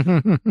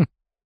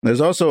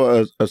 There's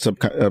also a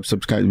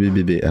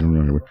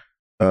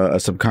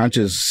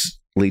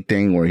subconsciously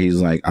thing where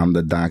he's like, I'm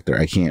the doctor.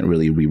 I can't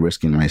really be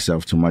risking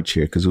myself too much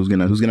here because who's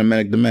gonna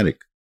medic the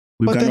medic?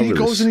 But then he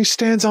goes and he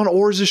stands on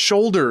Orz's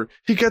shoulder.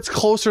 He gets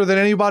closer than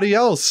anybody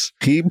else.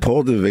 He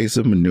pulled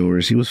evasive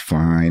maneuvers. He was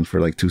fine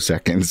for 2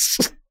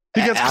 seconds. He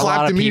gets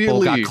clapped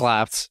immediately. People got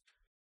clapped.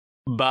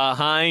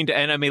 Behind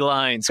enemy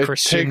lines. It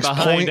Christian takes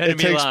behind enemy It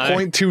takes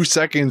line. 0.2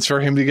 seconds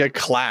for him to get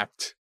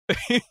clapped.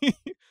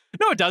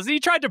 No, it doesn't. He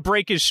tried to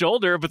break his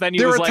shoulder, but then he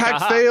their was attack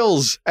aha.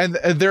 fails, and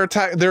their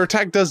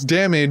attack does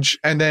damage,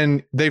 and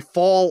then they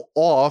fall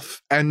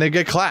off and they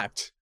get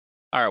clapped.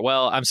 All right,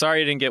 well, I'm sorry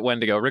you didn't get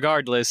Wendigo.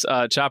 Regardless,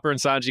 Chopper and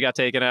Sanji got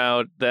taken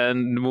out.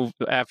 Then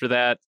after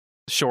that,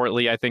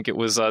 shortly, I think it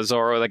was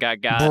Zoro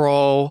that got.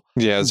 Bro.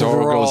 Yeah,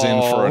 Zoro goes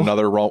in for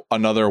another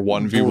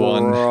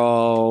 1v1.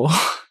 Bro.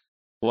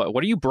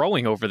 What are you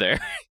broing over there?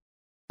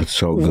 It's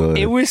so good.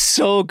 It was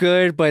so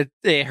good, but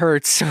it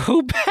hurt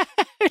so bad.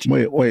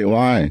 Wait,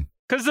 why?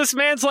 Because this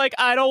man's like,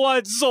 I don't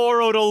want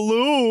Zoro to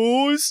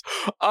lose.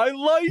 I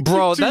like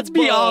Bro, it too that's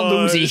beyond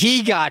much. losing.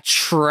 He got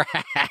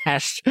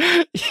trashed.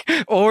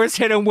 Ors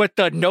hit him with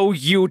the no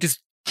you.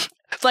 Just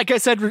like I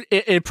said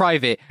in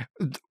private,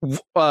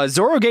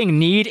 Zoro getting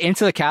kneed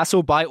into the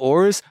castle by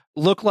Ors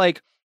looked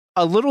like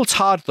a little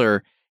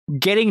toddler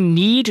getting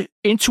kneed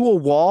into a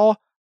wall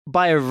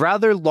by a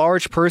rather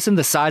large person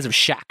the size of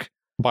Shaq.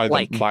 By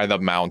the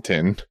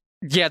mountain.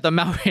 Yeah, the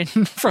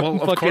mountain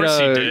from of fucking course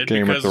he did,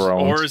 Game of because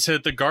Thrones. Ors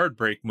hit the guard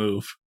break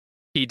move.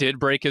 He did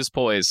break his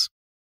poise.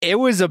 It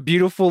was a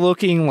beautiful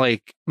looking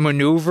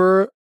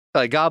maneuver.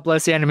 God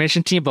bless the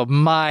animation team, but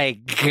my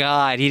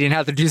God, he didn't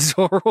have to do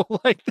Zoro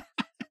like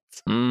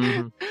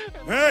that.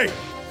 Hey,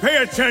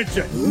 pay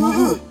attention!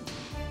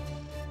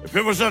 If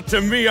it was up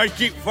to me, I'd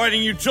keep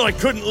fighting you till I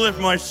couldn't lift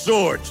my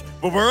swords.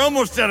 But we're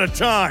almost out of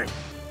time.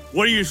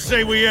 What do you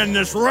say we end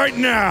this right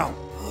now?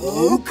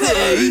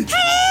 Okay.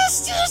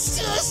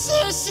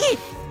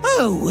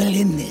 Oh, we'll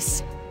end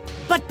this.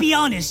 But be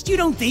honest, you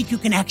don't think you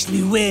can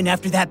actually win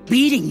after that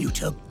beating you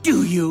took,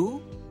 do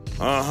you?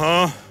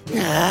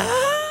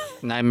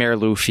 Nightmare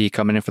Luffy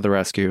coming in for the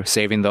rescue,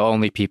 saving the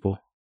only people.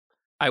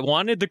 I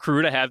wanted the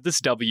crew to have this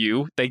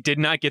W. They did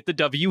not get the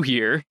W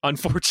here,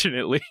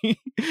 unfortunately,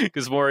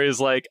 because Moria's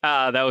like,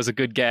 that was a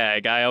good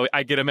gag.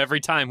 I get him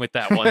every time with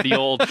that one. The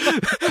old,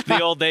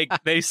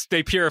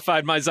 they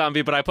purified my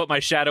zombie, but I put my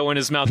shadow in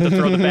his mouth to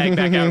throw the bag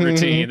back out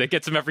routine. That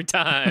gets him every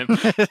time.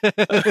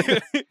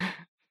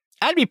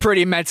 I'd be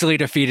pretty mentally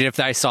defeated if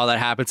I saw that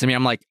happen to me.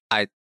 I'm like,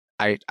 I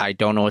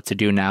don't know what to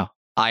do now.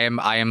 I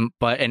am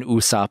but an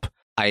Usopp.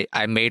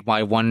 I made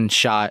my one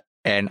shot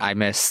and I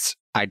missed.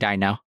 I die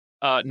now.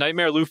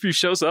 Nightmare Luffy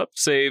shows up,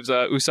 saves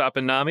Usopp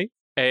and Nami,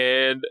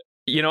 and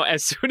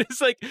as soon as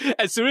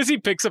he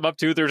picks him up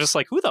too, they're just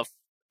like, "Who the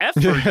f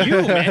are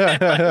you, man?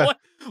 Like,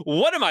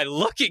 what am I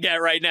looking at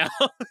right now?"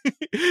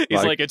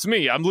 He's like, "It's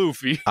me. I'm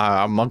Luffy."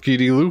 I'm Monkey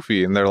D.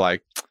 Luffy, and they're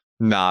like,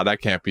 Nah, that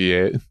can't be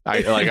it.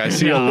 I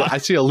see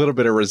a little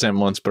bit of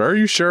resemblance, but are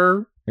you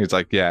sure? He's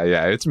like, yeah,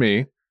 it's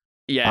me.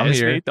 Yeah, it's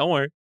me. Don't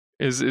worry.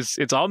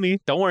 It's all me.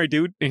 Don't worry,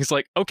 dude. And he's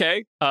like,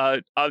 okay.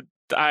 I'm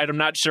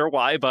not sure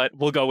why, but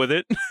we'll go with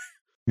it.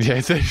 Yeah,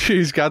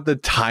 he's got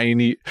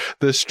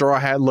the straw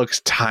hat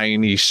looks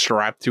tiny,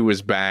 strapped to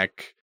his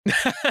back.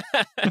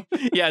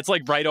 Yeah, it's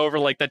like right over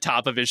like the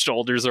top of his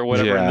shoulders or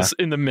whatever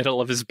in the middle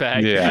of his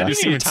back. Yeah, you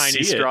see a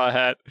tiny straw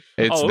hat.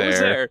 It's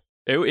there.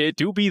 It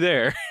do be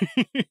there.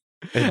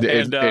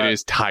 It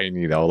is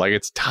tiny though, like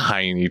it's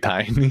tiny.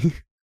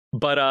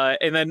 But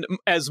and then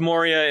as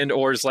Moria and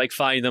Oars like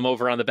find them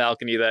over on the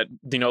balcony that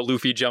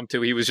Luffy jumped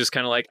to, he was just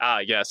kind of like,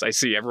 yes, I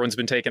see, everyone's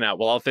been taken out.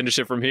 Well, I'll finish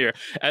it from here.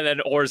 And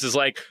then Oars is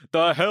like,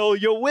 the hell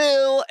you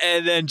will,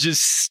 and then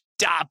just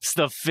stops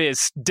the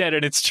fist dead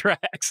in its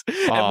tracks.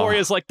 And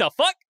Moria's like, the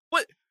fuck?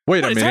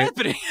 What is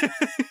happening?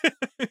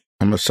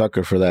 I'm a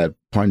sucker for that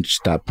punch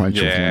with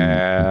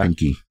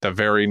Pinky. The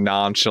very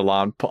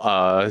nonchalant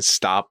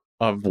stop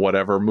of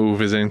whatever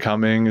move is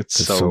incoming.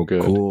 It's so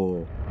good.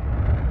 Cool.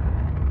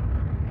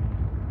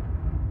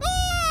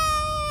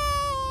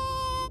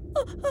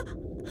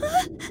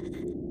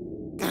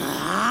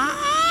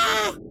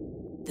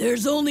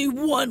 There's only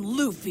one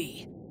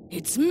Luffy.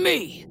 It's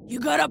me. You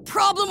got a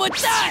problem with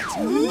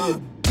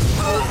that?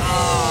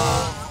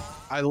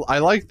 I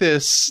like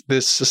this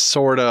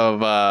sort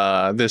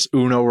of this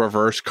Uno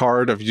reverse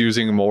card of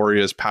using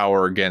Moria's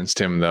power against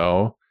him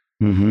though.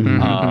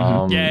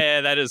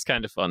 Yeah, that is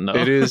kind of fun though.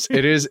 It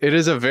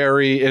is a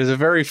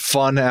very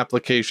fun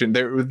application.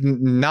 There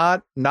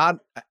not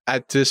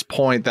at this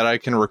point that I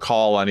can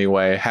recall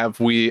anyway have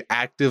we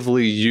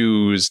actively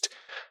used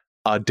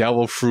a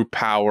devil fruit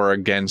power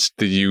against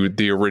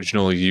the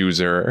original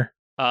user.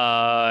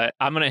 I'm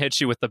gonna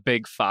hit you with the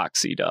big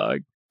Foxy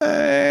dog. All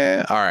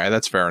right,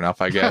 that's fair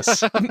enough, I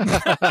guess. That's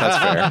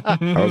fair.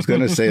 I was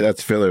gonna say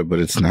that's filler, but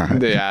it's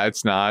not. Yeah,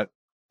 it's not.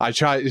 I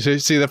try.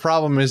 See, the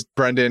problem is,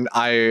 Brendan,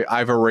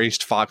 I've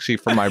erased Foxy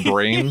from my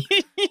brain.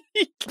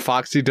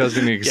 Foxy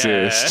doesn't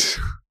exist.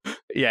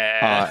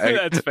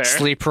 Yeah, that's fair.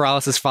 Sleep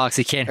paralysis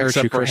Foxy can't hurt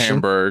you, Christian.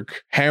 Hamburg.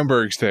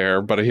 Hamburg's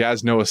there, but he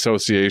has no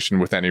association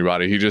with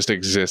anybody. He just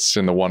exists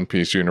in the One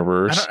Piece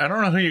universe. I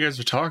don't know who you guys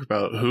are talking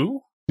about.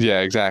 Who?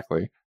 Yeah,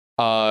 exactly.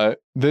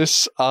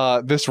 This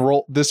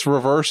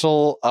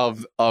reversal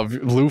of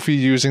Luffy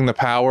using the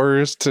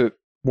powers to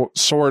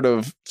sort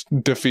of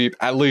defeat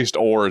at least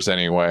Oars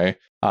anyway,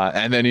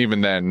 and then even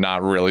then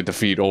not really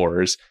defeat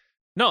Oars.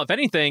 No, if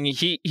anything,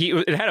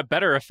 it had a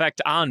better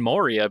effect on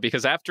Moria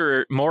because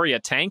after Moria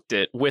tanked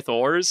it with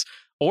Oars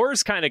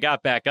kind of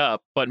got back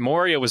up, but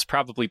Moria was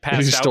probably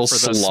passed out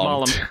for the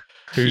small.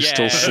 He's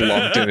still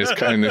slumped in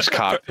his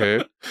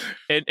cockpit.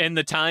 In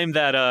the time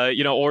that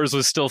Oars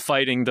was still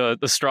fighting the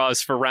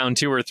straws for round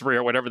 2 or 3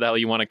 or whatever the hell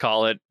you want to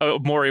call it,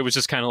 Moria was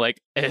just kind of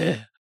like, eh.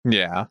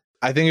 Yeah,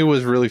 I think it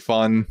was really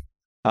fun.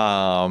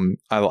 I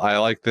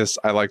like this.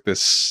 I like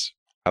this.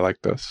 I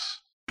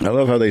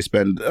love how they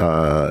spend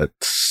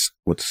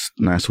what's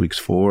last week's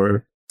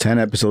 10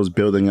 episodes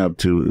building up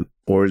to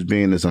Oars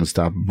being this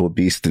unstoppable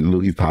beast, and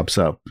Luffy pops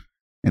up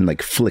and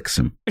like flicks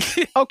him.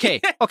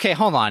 Okay,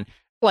 hold on.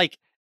 Like,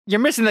 you're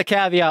missing the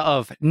caveat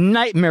of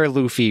Nightmare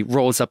Luffy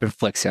rolls up and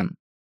flicks him.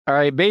 All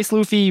right, base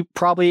Luffy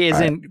probably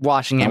isn't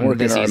washing him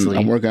this easily.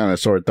 I'm working on a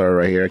sword throw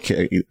right here.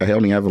 I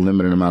only have a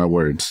limited amount of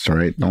words. All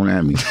right, don't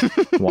at me.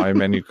 Why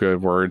many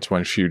good words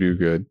when few do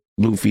good?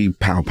 Luffy,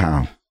 pow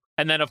pow.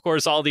 And then, of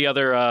course, all the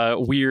other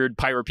weird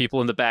pirate people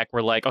in the back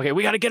were like, okay,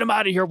 we got to get him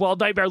out of here while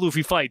Nightmare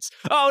Luffy fights.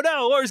 Oh,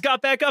 no, Oars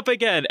got back up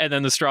again. And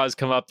then the straws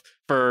come up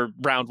for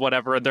round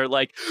whatever, and they're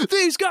like,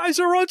 these guys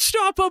are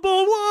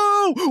unstoppable.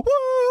 Whoa,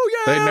 whoa,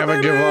 yeah, They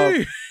never give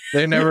up.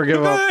 They never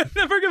give up.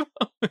 Never give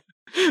up.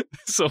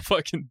 So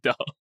fucking dumb.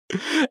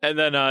 And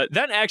then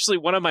actually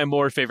one of my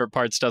more favorite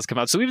parts does come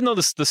out. So even though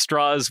the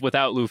straws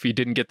without Luffy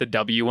didn't get the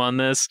W on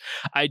this,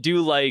 I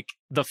do like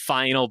the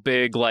final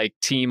big like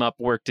team up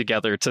work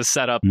together to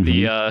set up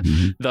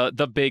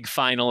the big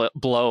final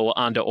blow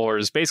onto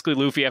Oars. Basically,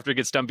 Luffy, after he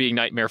gets done being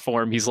Nightmare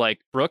form, he's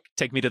like, Brook,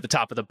 take me to the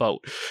top of the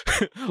boat.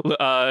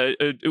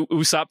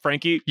 Usopp,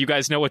 Frankie, you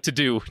guys know what to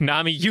do.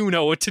 Nami, you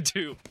know what to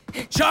do.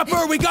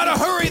 Chopper, we gotta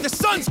hurry! The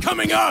sun's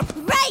coming up!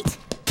 Right!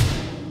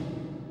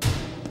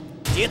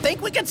 Do you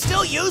think we can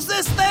still use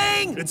this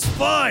thing? It's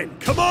fine.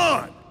 Come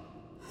on!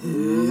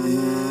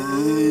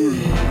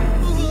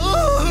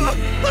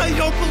 I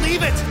don't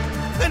believe it!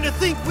 And to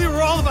think we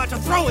were all about to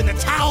throw in the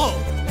towel!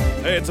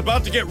 Hey, it's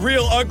about to get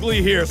real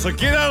ugly here, so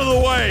get out of the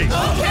way!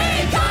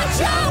 Okay,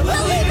 gotcha!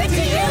 We'll leave it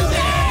to you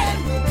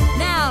then!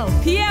 Now,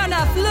 Pierre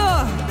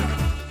Lafleur!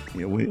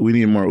 Yeah, we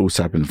need more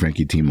Usopp and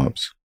Frankie team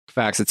ups.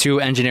 Facts, the two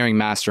engineering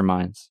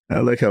masterminds. I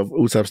like how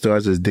Usopp still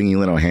has his dingy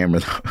little hammer,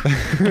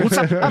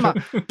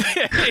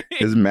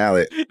 his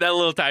mallet. That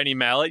little tiny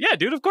mallet. Yeah,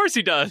 dude, of course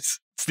he does.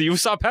 It's the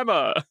Usopp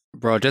hammer.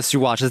 Bro, just you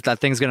watch. That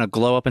thing's going to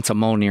glow up into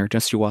Mjolnir.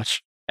 Just you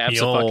watch.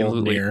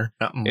 Absolutely.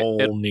 Not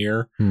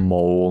Mjolnir.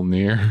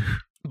 Mjolnir.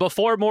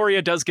 Before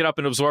Moria does get up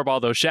and absorb all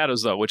those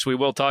shadows, though, which we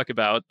will talk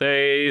about,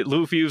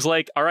 Luffy was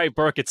like, all right,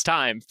 Brook, it's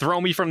time. Throw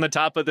me from the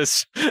top of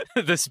this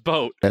this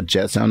boat. That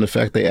jet sound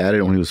effect they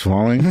added when he was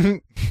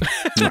falling.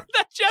 That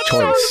jet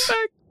sound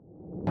effect.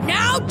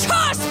 Now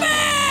toss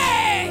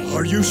me!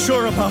 Are you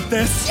sure about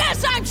this?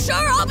 Yes, I'm sure.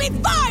 I'll be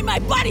fine. My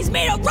body's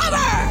made of rubber.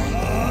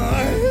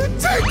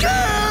 Take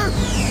care!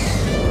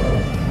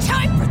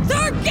 Time for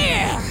third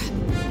gear.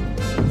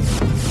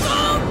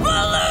 The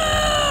balloon!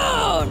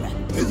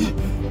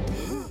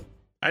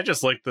 I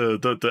just like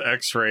the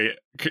X-ray,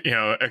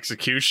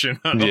 execution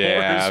on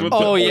Yeah. Oars with the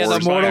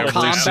oars Mortal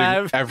by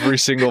Kombat. Every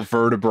single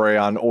vertebrae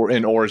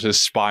in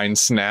Oars' spine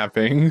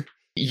snapping.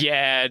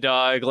 Yeah,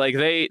 dog. Like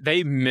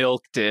they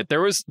milked it. There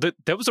was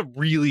a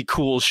really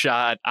cool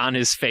shot on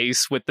his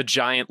face with the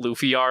giant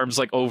Luffy arms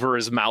like over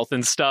his mouth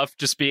and stuff,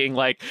 just being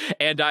like,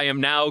 "And I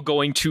am now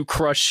going to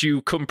crush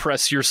you,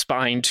 compress your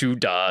spine to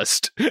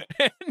dust."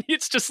 And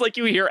it's just like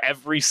you hear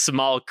every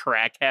small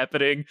crack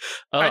happening.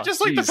 I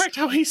just like the fact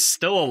how he's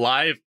still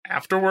alive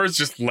afterwards,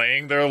 just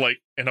laying there like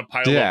in a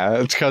pile. Yeah,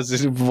 it's because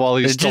he's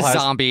still just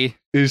zombie.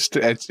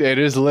 It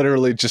is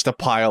literally just a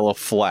pile of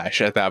flesh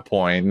at that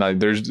point. Like,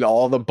 there's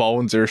all the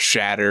bones are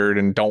shattered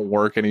and don't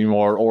work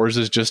anymore. Oars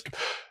is just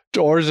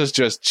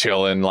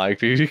chilling.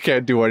 Like, he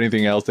can't do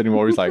anything else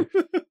anymore. He's like,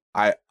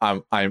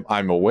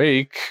 I'm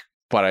awake,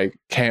 but I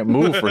can't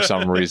move for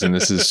some reason.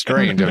 This is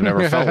strange. I've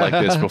never felt like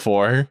this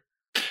before.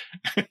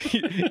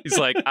 He's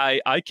like,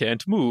 I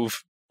can't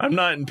move. I'm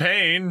not in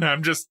pain.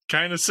 I'm just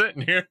kind of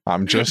sitting here. I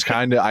just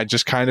kind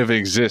of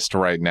exist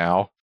right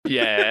now.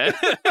 Yeah.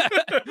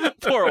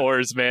 Poor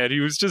Oars, man.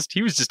 He was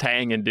just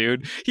hanging,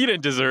 dude. He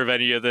didn't deserve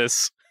any of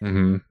this.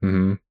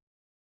 Mm-hmm.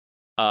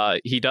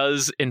 He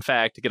does, in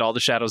fact, get all the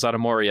shadows out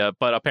of Moria,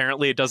 but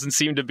apparently it doesn't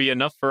seem to be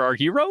enough for our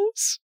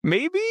heroes.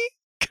 Maybe?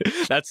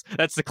 That's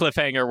the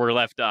cliffhanger we're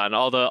left on.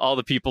 All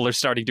the people are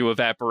starting to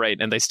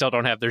evaporate, and they still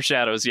don't have their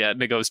shadows yet,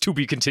 and it goes to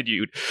be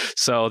continued.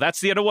 So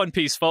that's the end of One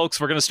Piece,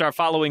 folks. We're going to start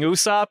following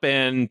Usopp,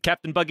 and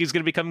Captain Buggy's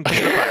going to become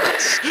king of the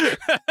pirates.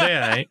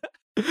 Yeah.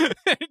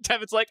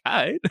 Devin's like,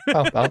 all right.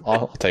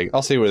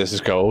 I'll see where this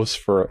goes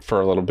for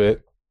a little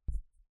bit.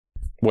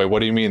 Wait, what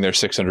do you mean there's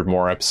 600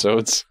 more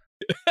episodes?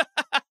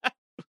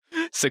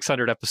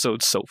 600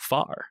 episodes so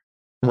far.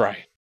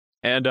 Right.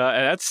 And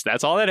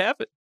that's all that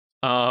happened.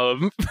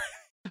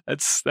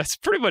 That's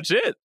pretty much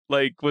it.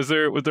 Like, was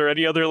there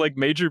any other like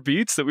major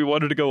beats that we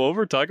wanted to go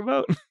over, talk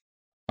about?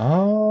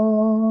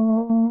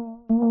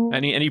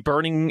 Any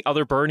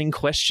other burning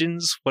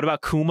questions? What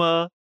about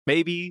Kuma?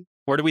 Maybe.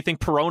 Where do we think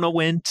Perona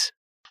went?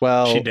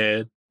 Well, she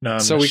did. No,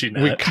 so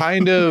we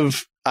kind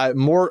of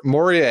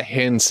Moria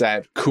hints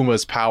at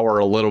Kuma's power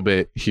a little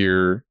bit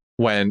here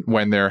when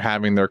they're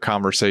having their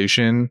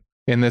conversation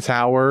in the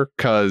tower.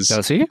 Because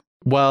does he?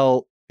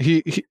 Well,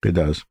 he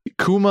does.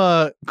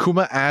 Kuma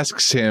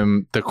asks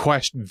him the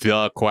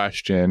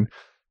question.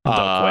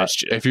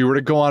 If you were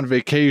to go on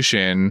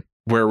vacation,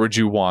 where would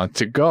you want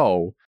to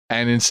go?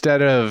 And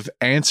instead of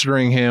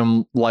answering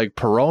him like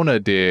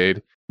Perona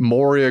did,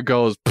 Moria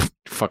goes,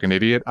 "Fucking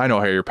idiot! I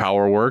know how your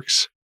power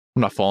works.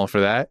 I'm not falling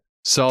for that."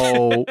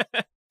 So,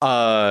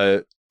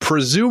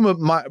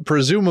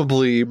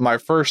 presumably, my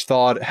first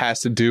thought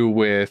has to do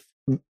with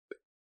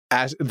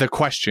the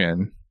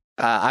question.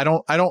 I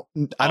don't know.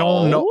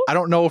 I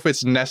don't know if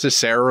it's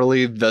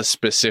necessarily the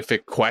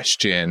specific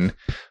question,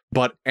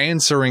 but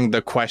answering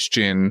the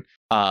question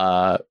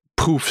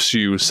poofs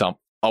you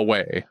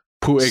away.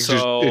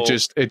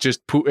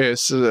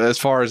 As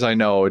far as I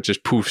know, it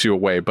just poofs you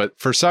away. But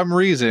for some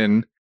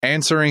reason,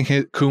 answering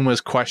Kuma's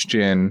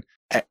question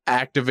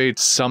activates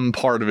some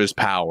part of his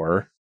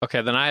power.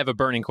 Okay, then I have a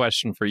burning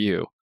question for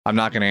you. I'm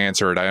not going to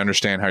answer it. I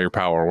understand how your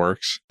power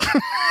works.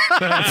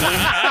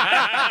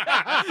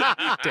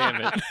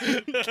 Damn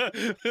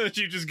it.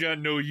 You just got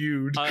no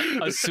you'd.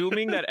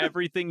 Assuming that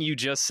everything you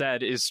just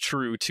said is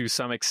true to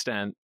some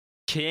extent,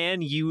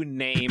 can you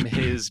name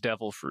his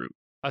devil fruit?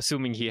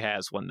 Assuming he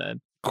has one,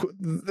 then.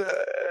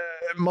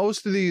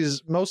 Most of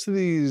these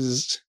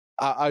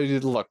I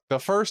did look. The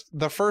first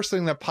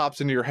thing that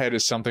pops into your head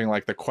is something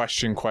like the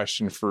question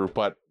fruit,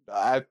 but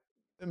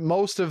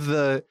most of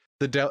the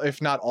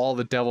if not all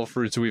the devil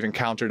fruits we've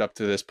encountered up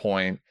to this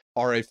point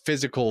are a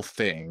physical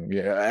thing.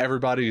 Yeah,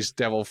 everybody's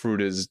devil fruit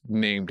is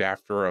named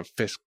after a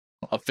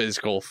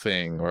physical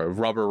thing, or a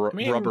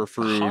rubber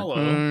fruit.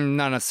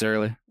 Not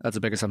necessarily. That's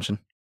a big assumption.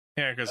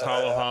 Yeah, because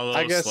hollow,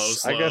 I guess,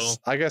 slow.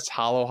 I guess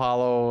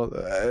hollow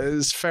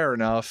is fair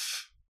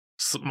enough.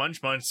 Munch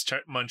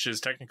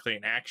is technically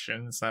an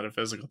action. It's not a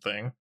physical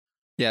thing.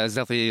 Yeah, there's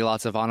definitely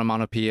lots of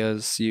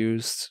onomatopoeias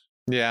used.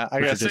 Yeah,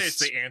 I guess it's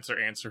the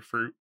answer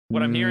fruit.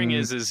 What I'm hearing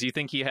is you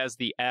think he has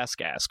the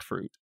ask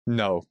fruit.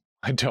 No,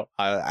 I don't.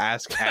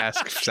 Ask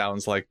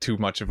sounds like too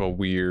much of a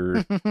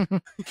weird.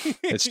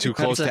 It's too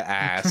close to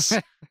ass.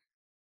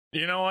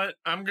 You know what?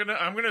 I'm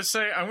gonna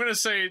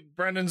say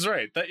Brendan's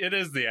right. That it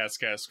is the ask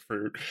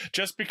fruit.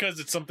 Just because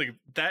it's something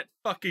that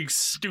fucking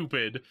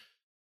stupid.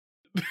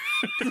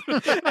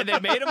 And they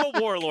made him a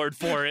warlord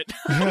for it.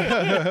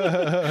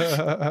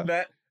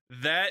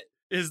 That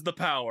is the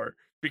power.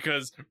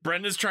 because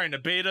Brendan's trying to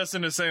bait us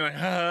into saying like,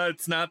 haha,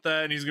 it's not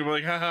that, and he's gonna be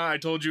like, haha, I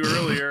told you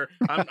earlier.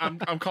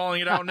 I'm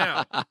calling it out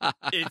now.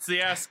 It's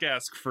the ask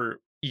fruit.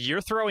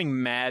 You're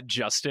throwing mad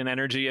Justin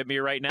energy at me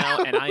right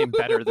now, and I am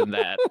better than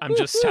that. I'm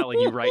just telling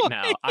you right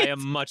now. I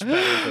am much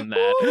better than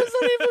that. What does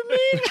that even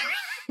mean?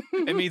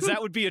 It means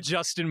that would be a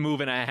Justin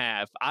move and a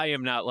half. I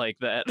am not like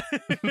that.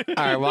 All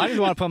right, well, I just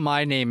want to put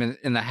my name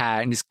in the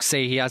hat and just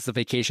say he has the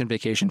vacation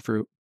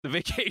fruit. The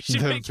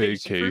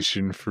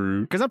vacation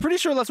fruit. Because I'm pretty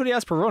sure that's what he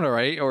asked Perona,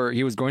 right? Or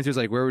he was going through,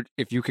 like,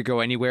 if you could go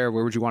anywhere,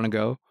 where would you want to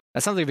go?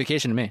 That sounds like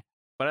vacation to me.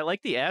 But I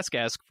like the ask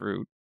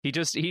fruit. He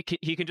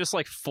can just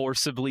like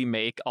forcibly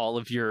make all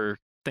of your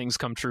things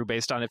come true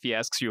based on if he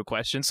asks you a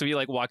question. So he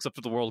like walks up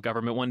to the world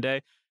government one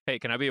day. Hey,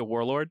 can I be a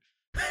warlord?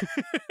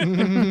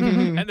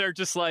 And they're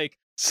just like,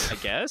 I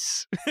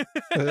guess.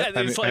 And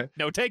it's like,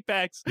 no take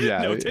backs.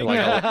 Yeah, no take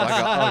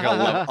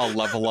like a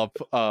level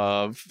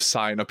up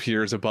sign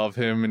appears above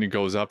him, and he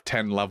goes up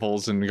 10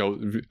 levels and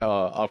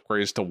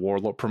upgrades to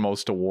warlord,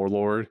 promotes to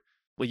warlord.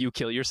 Will you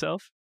kill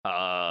yourself?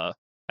 I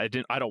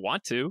don't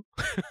want to.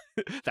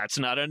 That's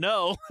not a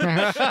no.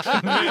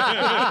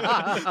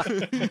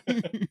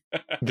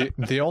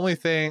 The only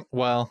thing,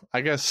 well,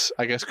 I guess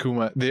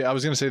Kuma. I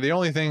was gonna say the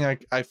only thing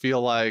I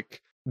feel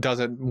like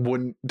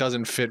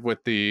doesn't fit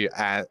with the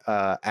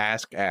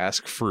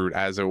ask fruit,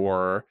 as it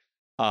were,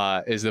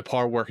 is the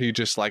part where he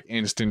just like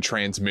instant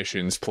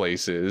transmissions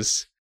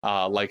places,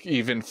 like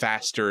even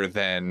faster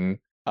than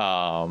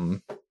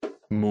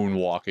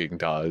moonwalking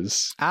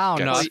does. I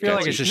don't know. I feel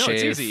like it's just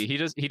shave. It's easy.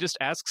 He just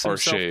asks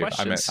himself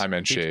questions. I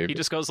meant shave. He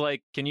just goes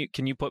like, "Can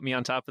you put me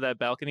on top of that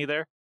balcony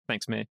there?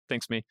 Thanks me.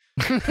 Thanks.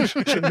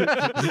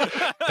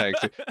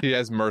 He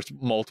has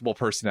multiple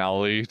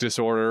personality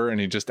disorder, and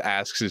he just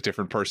asks his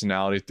different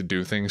personalities to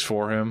do things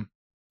for him.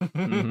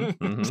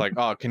 It's like,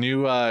 oh, can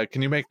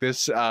you make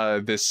this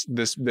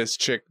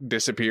chick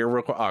disappear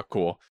real quick? Oh,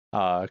 cool.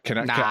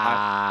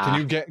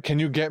 Can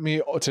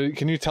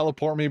you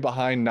teleport me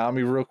behind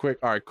Nami real quick?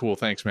 All right, cool.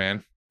 Thanks,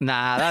 man.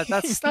 Nah,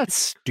 that's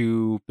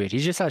stupid. He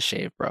just has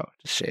shave, bro.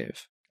 Just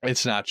shave.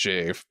 It's not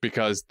shave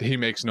because he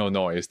makes no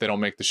noise. They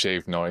don't make the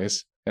shave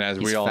noise. And as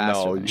we all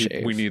know,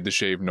 we need the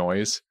shave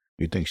noise.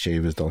 You think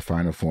shave is the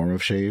final form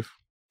of shave?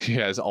 He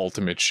has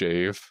ultimate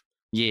shave.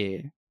 Yeah.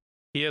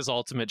 He has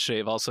ultimate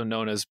shave, also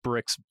known as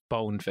Brick's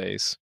bone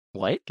face.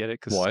 What? Get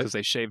it? Because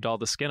they shaved all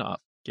the skin off.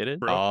 Get it?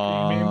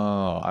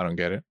 Oh, I don't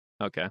get it.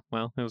 Okay,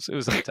 well, it was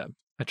an attempt.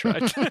 I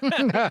tried.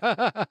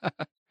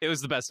 It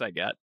was the best I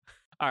got.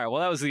 All right,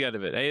 well, that was the end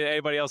of it.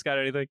 Anybody else got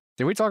anything?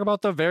 Did we talk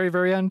about the very,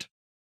 very end?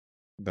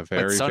 The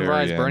very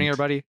sunrise very burning end.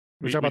 everybody?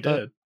 We talk about did.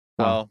 that?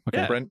 Well,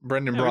 okay. Yeah.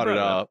 Brendan brought it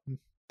up.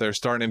 They're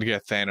starting to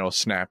get Thanos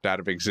snapped out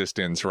of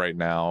existence right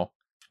now.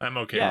 I'm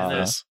okay with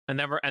this. And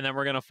then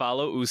we're gonna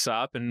follow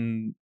Usopp,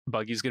 and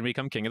Buggy's gonna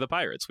become king of the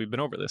pirates. We've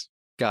been over this.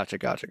 Gotcha.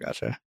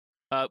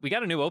 We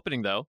got a new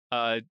opening though.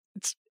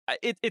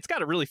 It's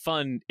got a really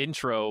fun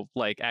intro,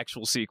 like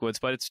actual sequence,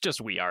 but it's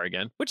just We Are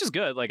again, which is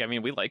good. Like, I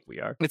mean, we like We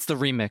Are. It's the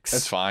remix.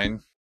 That's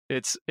fine.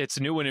 It's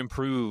new and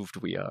improved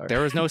We Are.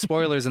 There was no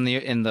spoilers in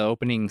the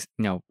opening,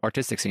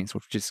 artistic scenes,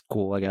 which is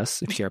cool, I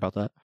guess, if you care about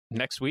that.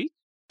 Next week,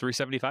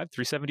 375,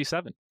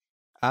 377.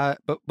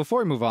 But before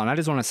we move on, I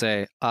just want to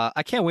say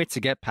I can't wait to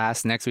get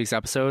past next week's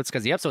episodes,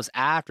 because the episodes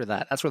after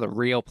that's where the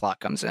real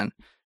plot comes in.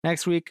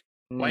 Next week.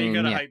 Why you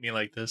gotta hype me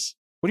like this?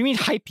 What do you mean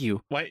hype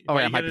you? Why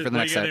I'm hyping for the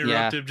next set.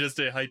 Interrupt him just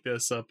to hype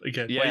us up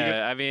again?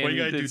 Yeah, why you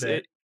gotta do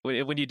that?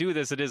 When you do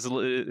this,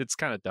 it's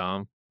kind of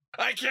dumb.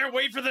 I can't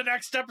wait for the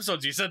next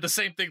episodes. You said the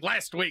same thing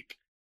last week.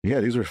 Yeah,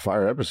 these were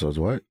fire episodes.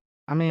 What?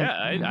 I mean, yeah,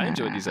 I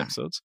enjoyed these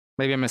episodes.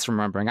 Maybe I'm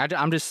misremembering.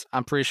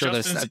 I'm pretty sure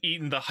Justin's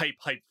eating the hype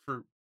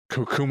fruit.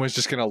 Kuma's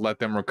just gonna let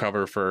them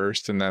recover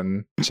first, and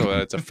then so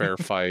that it's a fair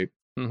fight.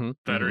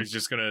 Battery's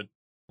just gonna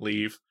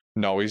leave.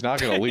 No, he's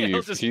not gonna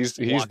leave. he's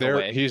there.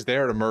 Away. He's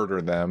there to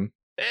murder them.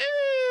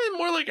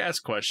 More like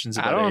ask questions.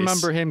 About I don't Ace.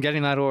 remember him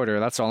getting that order.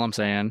 That's all I'm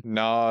saying.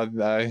 No,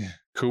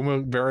 Kuma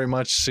very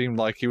much seemed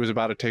like he was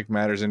about to take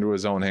matters into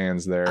his own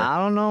hands there. I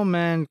don't know,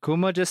 man.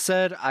 Kuma just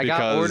said, I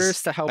got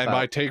orders to help and out.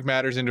 by take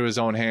matters into his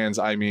own hands,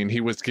 I mean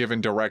he was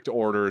given direct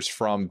orders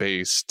from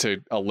base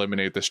to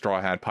eliminate the Straw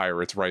Hat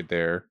Pirates right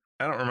there.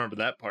 I don't remember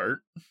that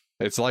part.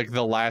 It's like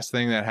the last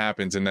thing that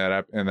happens in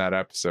that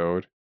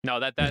episode. No,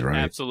 that right.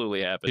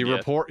 absolutely happened.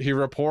 He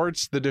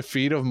reports the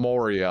defeat of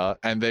Moria,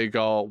 and they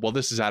go, well,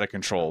 this is out of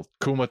control.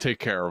 Kuma, take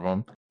care of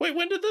him. Wait,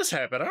 when did this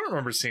happen? I don't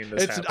remember seeing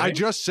this happen. I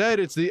just said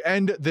it's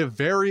the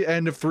very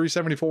end of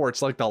 374.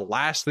 It's like the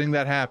last thing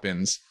that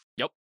happens.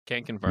 Yep,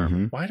 can't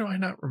confirm. Why do I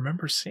not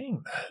remember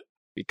seeing that?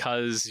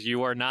 Because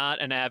you are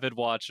not an avid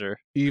watcher.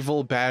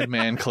 Evil bad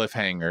man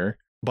cliffhanger.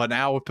 But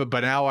now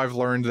I've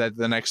learned that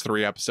the next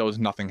 3 episodes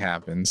nothing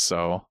happens.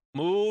 So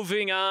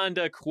moving on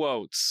to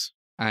quotes.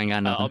 I ain't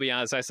got nothing. I'll be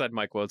honest, I said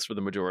my quotes for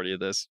the majority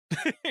of this.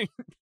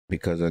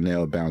 Because a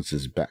nail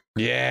bounces back.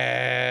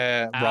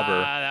 Yeah,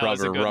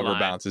 rubber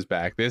bounces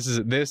back. This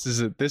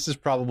is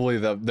probably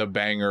the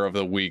banger of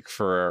the week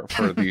for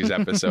these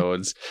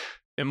episodes.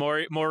 And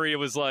Moria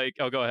was like,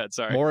 oh, go ahead.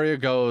 Sorry. Moria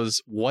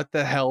goes, what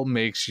the hell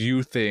makes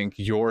you think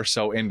you're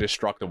so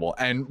indestructible?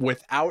 And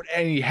without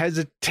any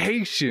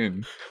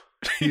hesitation,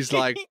 he's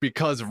like,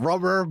 because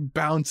rubber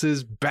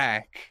bounces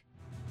back.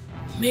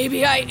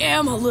 Maybe I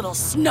am a little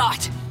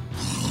snot.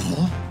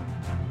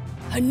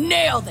 A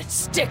nail that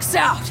sticks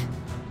out.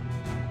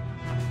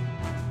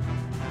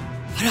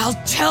 But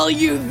I'll tell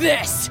you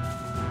this.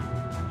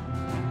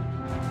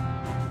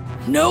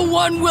 No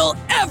one will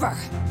ever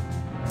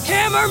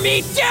hammer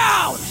me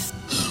down!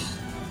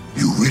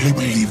 You really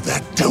believe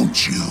that,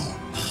 don't you?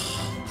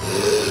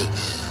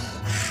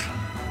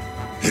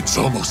 It's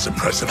almost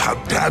impressive how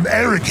damn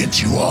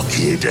arrogant you are,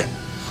 kid.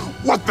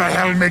 What the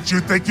hell makes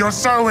you think you're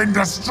so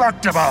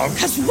indestructible?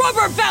 'Cause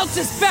rubber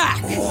bounces back!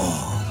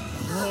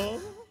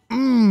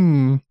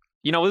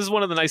 You know, this is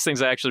one of the nice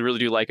things I actually really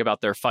do like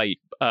about their fight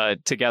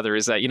together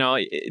is that, you know,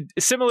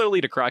 similarly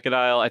to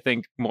Crocodile, I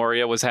think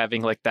Moria was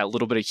having like that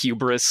little bit of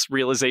hubris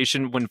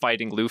realization when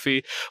fighting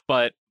Luffy.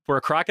 But where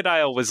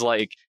Crocodile was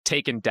like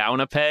taken down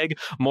a peg,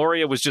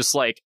 Moria was just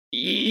like,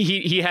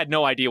 he had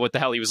no idea what the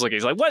hell he was looking.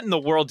 He's like, what in the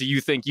world do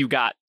you think you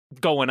got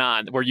going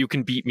on where you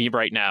can beat me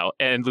right now?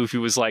 And Luffy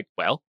was like,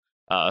 well,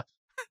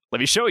 let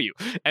me show you,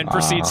 and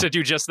proceeds to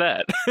do just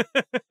that.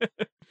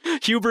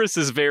 Hubris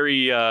is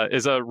very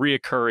is a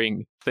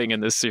reoccurring thing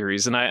in this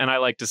series, and I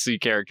like to see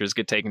characters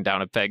get taken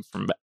down a peg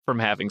from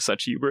having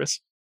such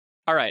hubris.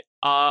 All right,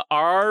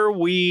 are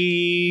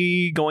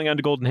we going on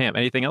to Golden Ham?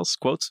 Anything else?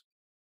 Quotes?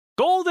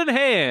 Golden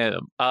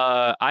Ham.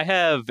 I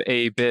have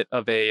a bit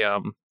of a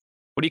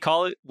what do you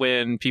call it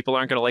when people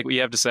aren't going to like what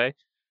you have to say?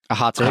 A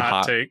hot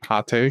take.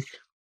 Hot take.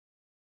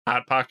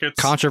 Hot pockets.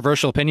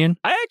 Controversial opinion.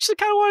 I actually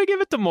kind of want to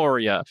give it to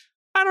Moria.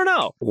 I don't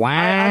know.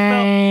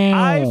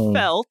 Wow.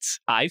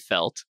 I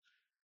felt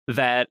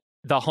that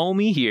the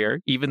homie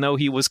here, even though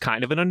he was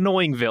kind of an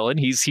annoying villain,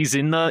 he's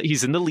in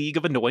the league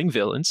of annoying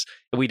villains,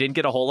 and we didn't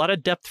get a whole lot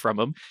of depth from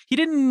him. He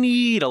didn't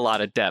need a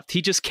lot of depth.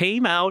 He just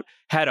came out,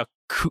 had a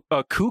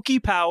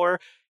kooky power.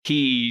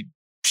 He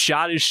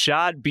shot his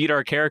shot, beat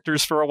our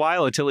characters for a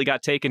while until he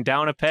got taken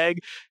down a peg.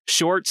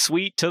 Short,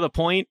 sweet, to the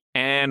point,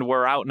 and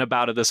we're out and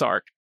about of this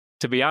arc.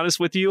 To be honest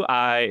with you,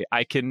 I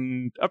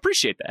can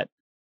appreciate that.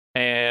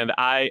 And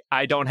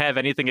I don't have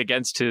anything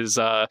against his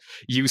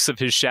use of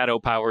his shadow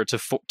power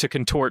to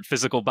contort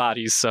physical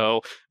bodies.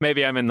 So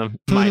maybe I'm in the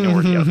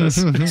minority of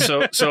this.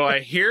 So I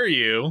hear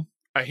you.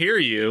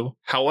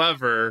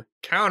 However,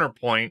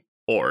 counterpoint,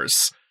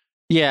 Oars.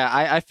 Yeah,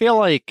 I feel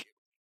like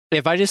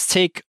if I just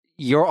take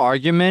your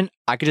argument,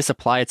 I could just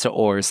apply it to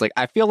Oars. Like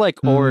I feel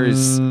like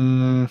Oars,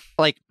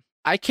 like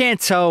I can't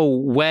tell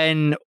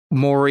when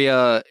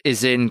Moria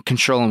is in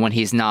control and when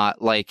he's not.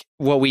 Like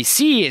what we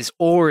see is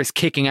Oars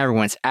kicking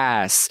everyone's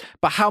ass,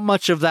 but how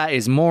much of that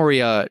is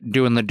Moria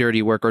doing the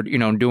dirty work, or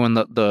doing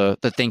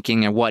the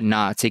thinking and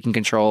whatnot, taking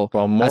control?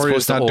 Well,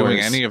 Moria's not doing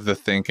any of the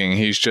thinking.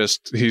 He's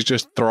just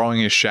throwing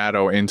his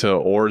shadow into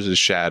Oars'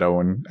 shadow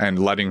and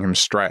letting him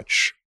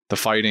stretch. The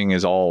fighting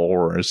is all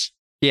Oars.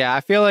 Yeah,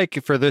 I feel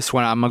like for this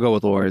one I'm gonna go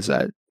with Oars.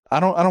 I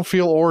don't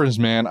feel Oars,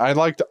 man. I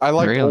liked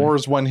really?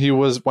 Oars when he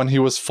was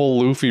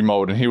full Luffy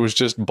mode and he was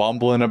just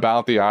bumbling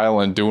about the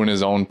island doing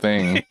his own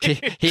thing.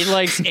 he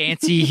likes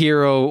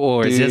anti-hero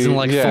Oars. He doesn't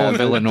like full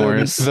villain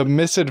Oars. The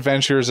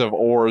misadventures of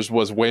Oars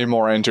was way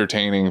more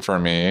entertaining for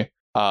me.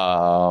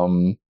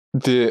 The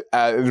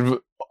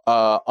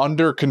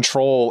under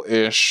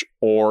control-ish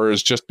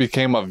Oars just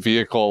became a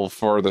vehicle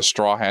for the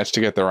Straw Hats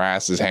to get their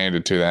asses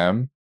handed to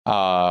them.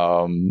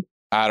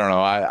 I don't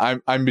know.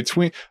 I'm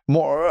between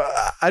more.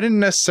 I didn't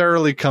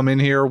necessarily come in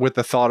here with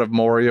the thought of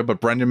Moria, but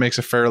Brendan makes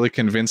a fairly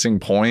convincing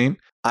point.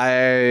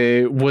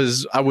 I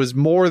was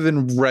more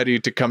than ready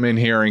to come in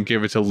here and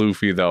give it to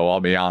Luffy, though. I'll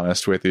be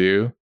honest with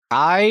you.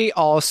 I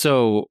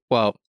also,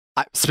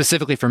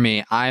 specifically for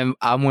me, I'm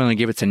willing to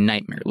give it to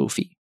Nightmare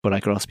Luffy, but I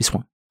could also be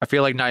swung. I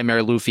feel like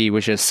Nightmare Luffy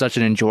was just such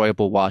an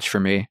enjoyable watch for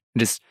me.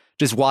 Just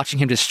watching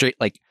him just straight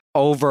like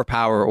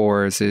overpower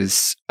Oars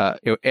is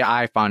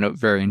I found it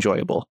very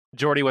enjoyable.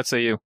 Jordy, what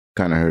say you?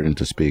 Kind of heard him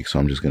to speak, so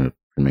I'm just gonna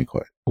remain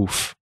quiet.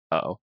 Oof.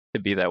 Uh-oh.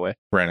 It'd be that way.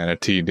 Ran out of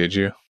tea, did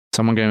you?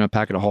 Someone get him a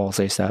packet of Halls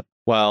ASAP.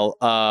 Well,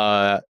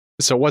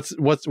 so what's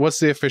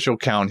the official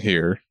count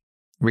here?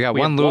 We got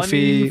one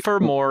Luffy. 1 for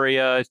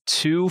Moria,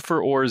 2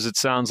 for Oars, it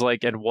sounds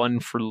like, and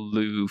 1 for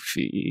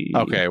Luffy.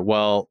 Okay,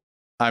 well,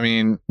 I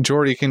mean,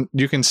 Jordy,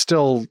 you can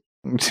still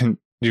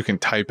you can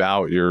type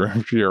out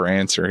your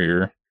answer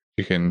here.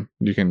 You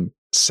can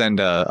send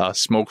a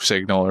smoke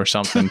signal or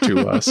something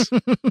to us.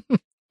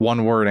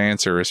 One word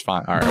answer is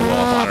fine. All right,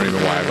 well, I don't even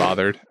know why I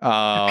bothered.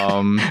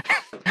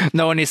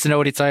 No one needs to know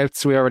what he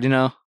typed. We already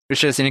know. We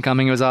should have seen it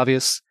coming. It was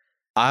obvious.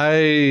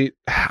 I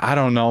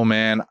don't know,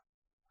 man.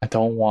 I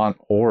don't want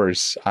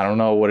Oars. I don't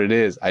know what it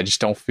is. I just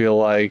don't feel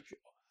like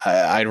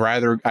I'd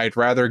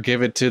rather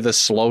give it to the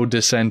slow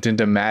descent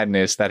into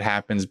madness that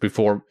happens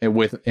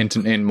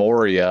in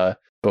Moria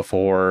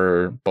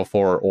before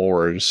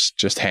Oars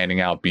just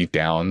handing out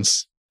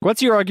beatdowns.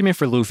 What's your argument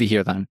for Luffy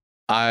here then?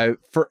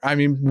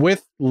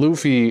 With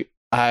Luffy,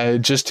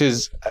 just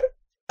his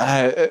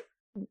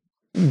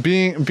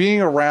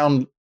being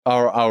around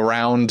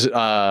around.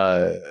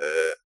 I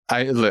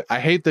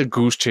hate the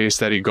goose chase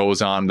that he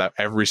goes on that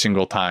every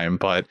single time,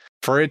 but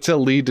for it to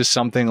lead to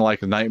something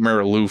like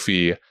Nightmare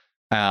Luffy,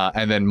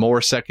 and then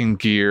more second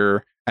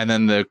gear, and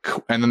then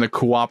the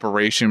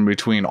cooperation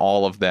between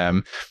all of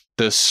them,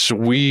 the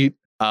sweet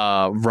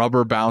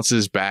rubber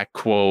bounces back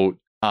quote.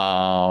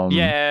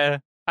 Yeah,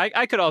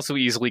 I could also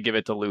easily give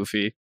it to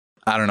Luffy.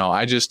 I don't know.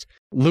 I just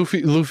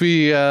Luffy.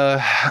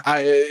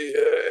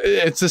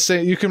 It's the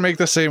same. You can make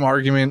the same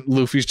argument.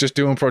 Luffy's just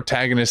doing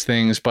protagonist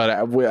things, but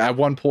at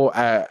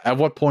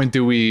what point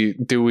do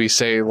we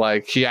say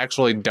like he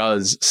actually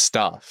does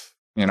stuff?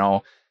 You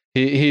know,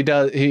 he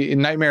does.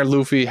 Nightmare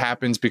Luffy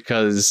happens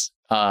because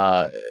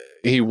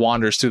he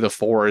wanders through the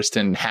forest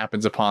and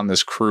happens upon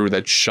this crew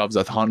that shoves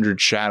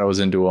 100 shadows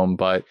into him,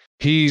 but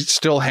he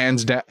still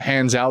hands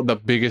out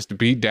the biggest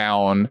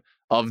beatdown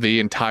of the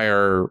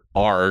entire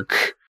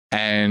arc,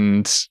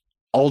 and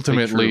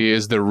ultimately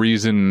is the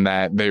reason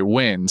that they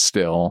win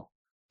still,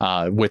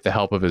 with the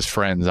help of his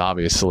friends,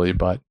 obviously.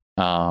 But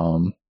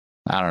I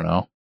don't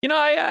know. You know,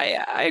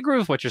 I agree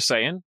with what you're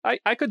saying.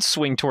 I could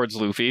swing towards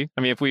Luffy.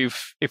 I mean, if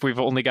we've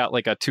only got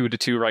like a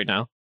 2-2 right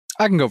now,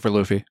 I can go for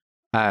Luffy.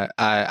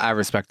 I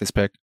respect this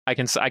pick. I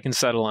can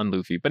settle on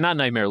Luffy, but not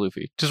Nightmare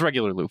Luffy, just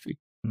regular Luffy.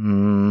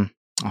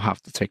 I'll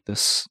have to take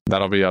this.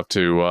 That'll be up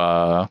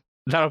to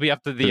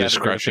the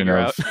discretion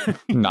of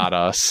not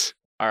us.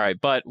 All right,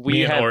 but we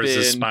Me and have Orz's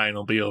been... spine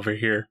will be over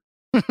here.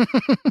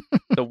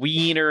 The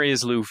wiener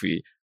is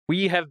Luffy.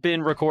 We have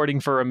been recording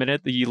for a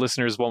minute. The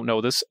listeners won't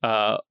know this,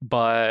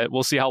 but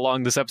we'll see how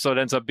long this episode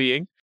ends up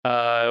being.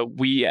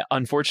 We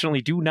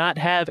unfortunately do not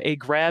have a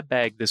grab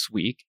bag this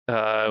week.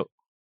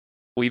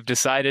 We've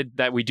decided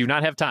that we do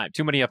not have time.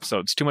 Too many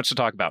episodes. Too much to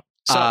talk about.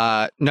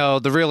 So, no,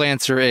 the real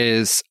answer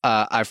is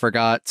I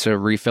forgot to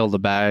refill the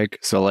bag,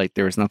 so like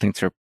there was nothing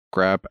to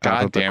grab.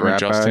 God damn it,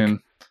 Justin!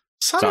 Bag.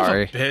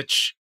 Sorry, of a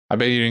bitch. I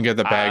bet you didn't get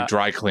the bag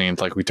dry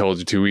cleaned like we told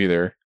you to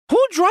either.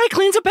 Who dry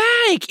cleans a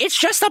bag? It's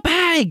just a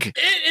bag.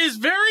 It is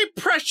very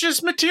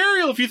precious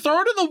material. If you throw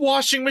it in the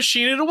washing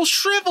machine, it will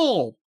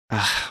shrivel.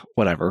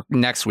 Whatever.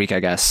 Next week, I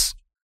guess.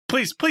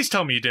 Please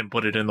tell me you didn't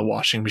put it in the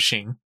washing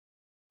machine.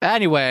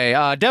 Anyway,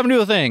 Devin, do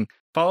the thing.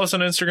 Follow us on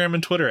Instagram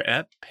and Twitter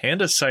at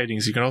Panda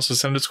Sightings. You can also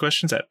send us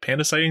questions at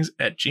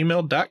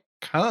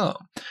pandasightings@gmail.com.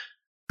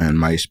 And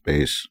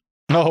MySpace.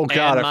 Oh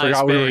God, I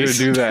forgot we were going to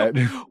do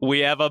that. We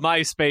have a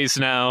MySpace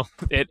now.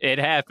 It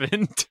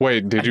happened.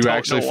 Wait, did you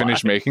actually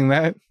finish making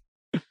that?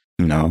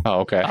 No. Oh,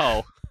 okay.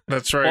 Oh,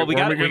 that's right. Well, we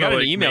got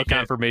an email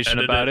confirmation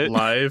about it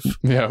live.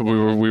 Yeah,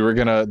 we were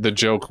gonna. The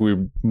joke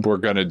we were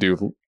gonna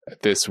do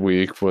this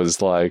week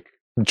was like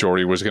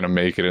Jordy was gonna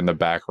make it in the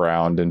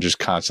background and just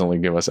constantly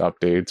give us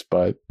updates,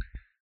 but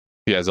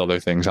he has other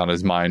things on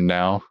his mind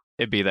now.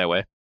 It'd be that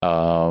way.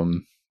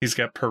 He's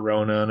got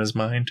Perona on his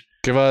mind.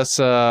 Give us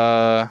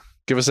that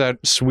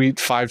sweet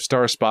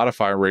 5-star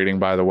Spotify rating,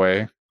 by the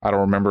way. I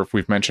don't remember if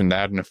we've mentioned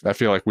that, and if I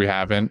feel like we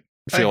haven't.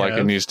 I feel like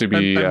it needs to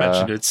be. I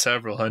mentioned it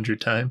several hundred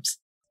times.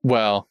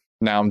 Well,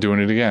 now I'm doing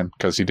it again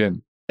because he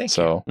didn't. Thank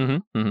you.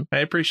 I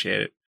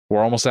appreciate it.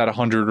 We're almost at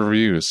 100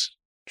 reviews.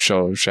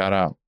 So shout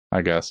out,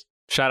 I guess.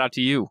 Shout out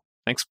to you.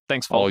 Thanks,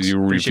 folks. All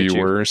you Appreciate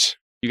reviewers.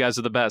 You guys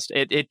are the best.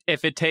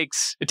 If it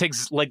takes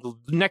like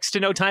next to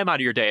no time out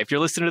of your day. If you're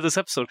listening to this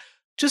episode,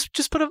 just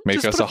put a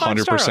make us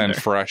 100%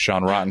 fresh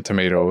on Rotten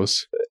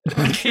Tomatoes.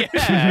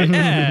 yeah,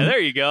 there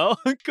you go.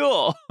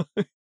 Cool.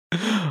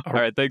 All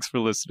right, thanks for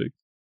listening.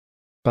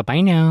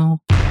 Bye-bye now.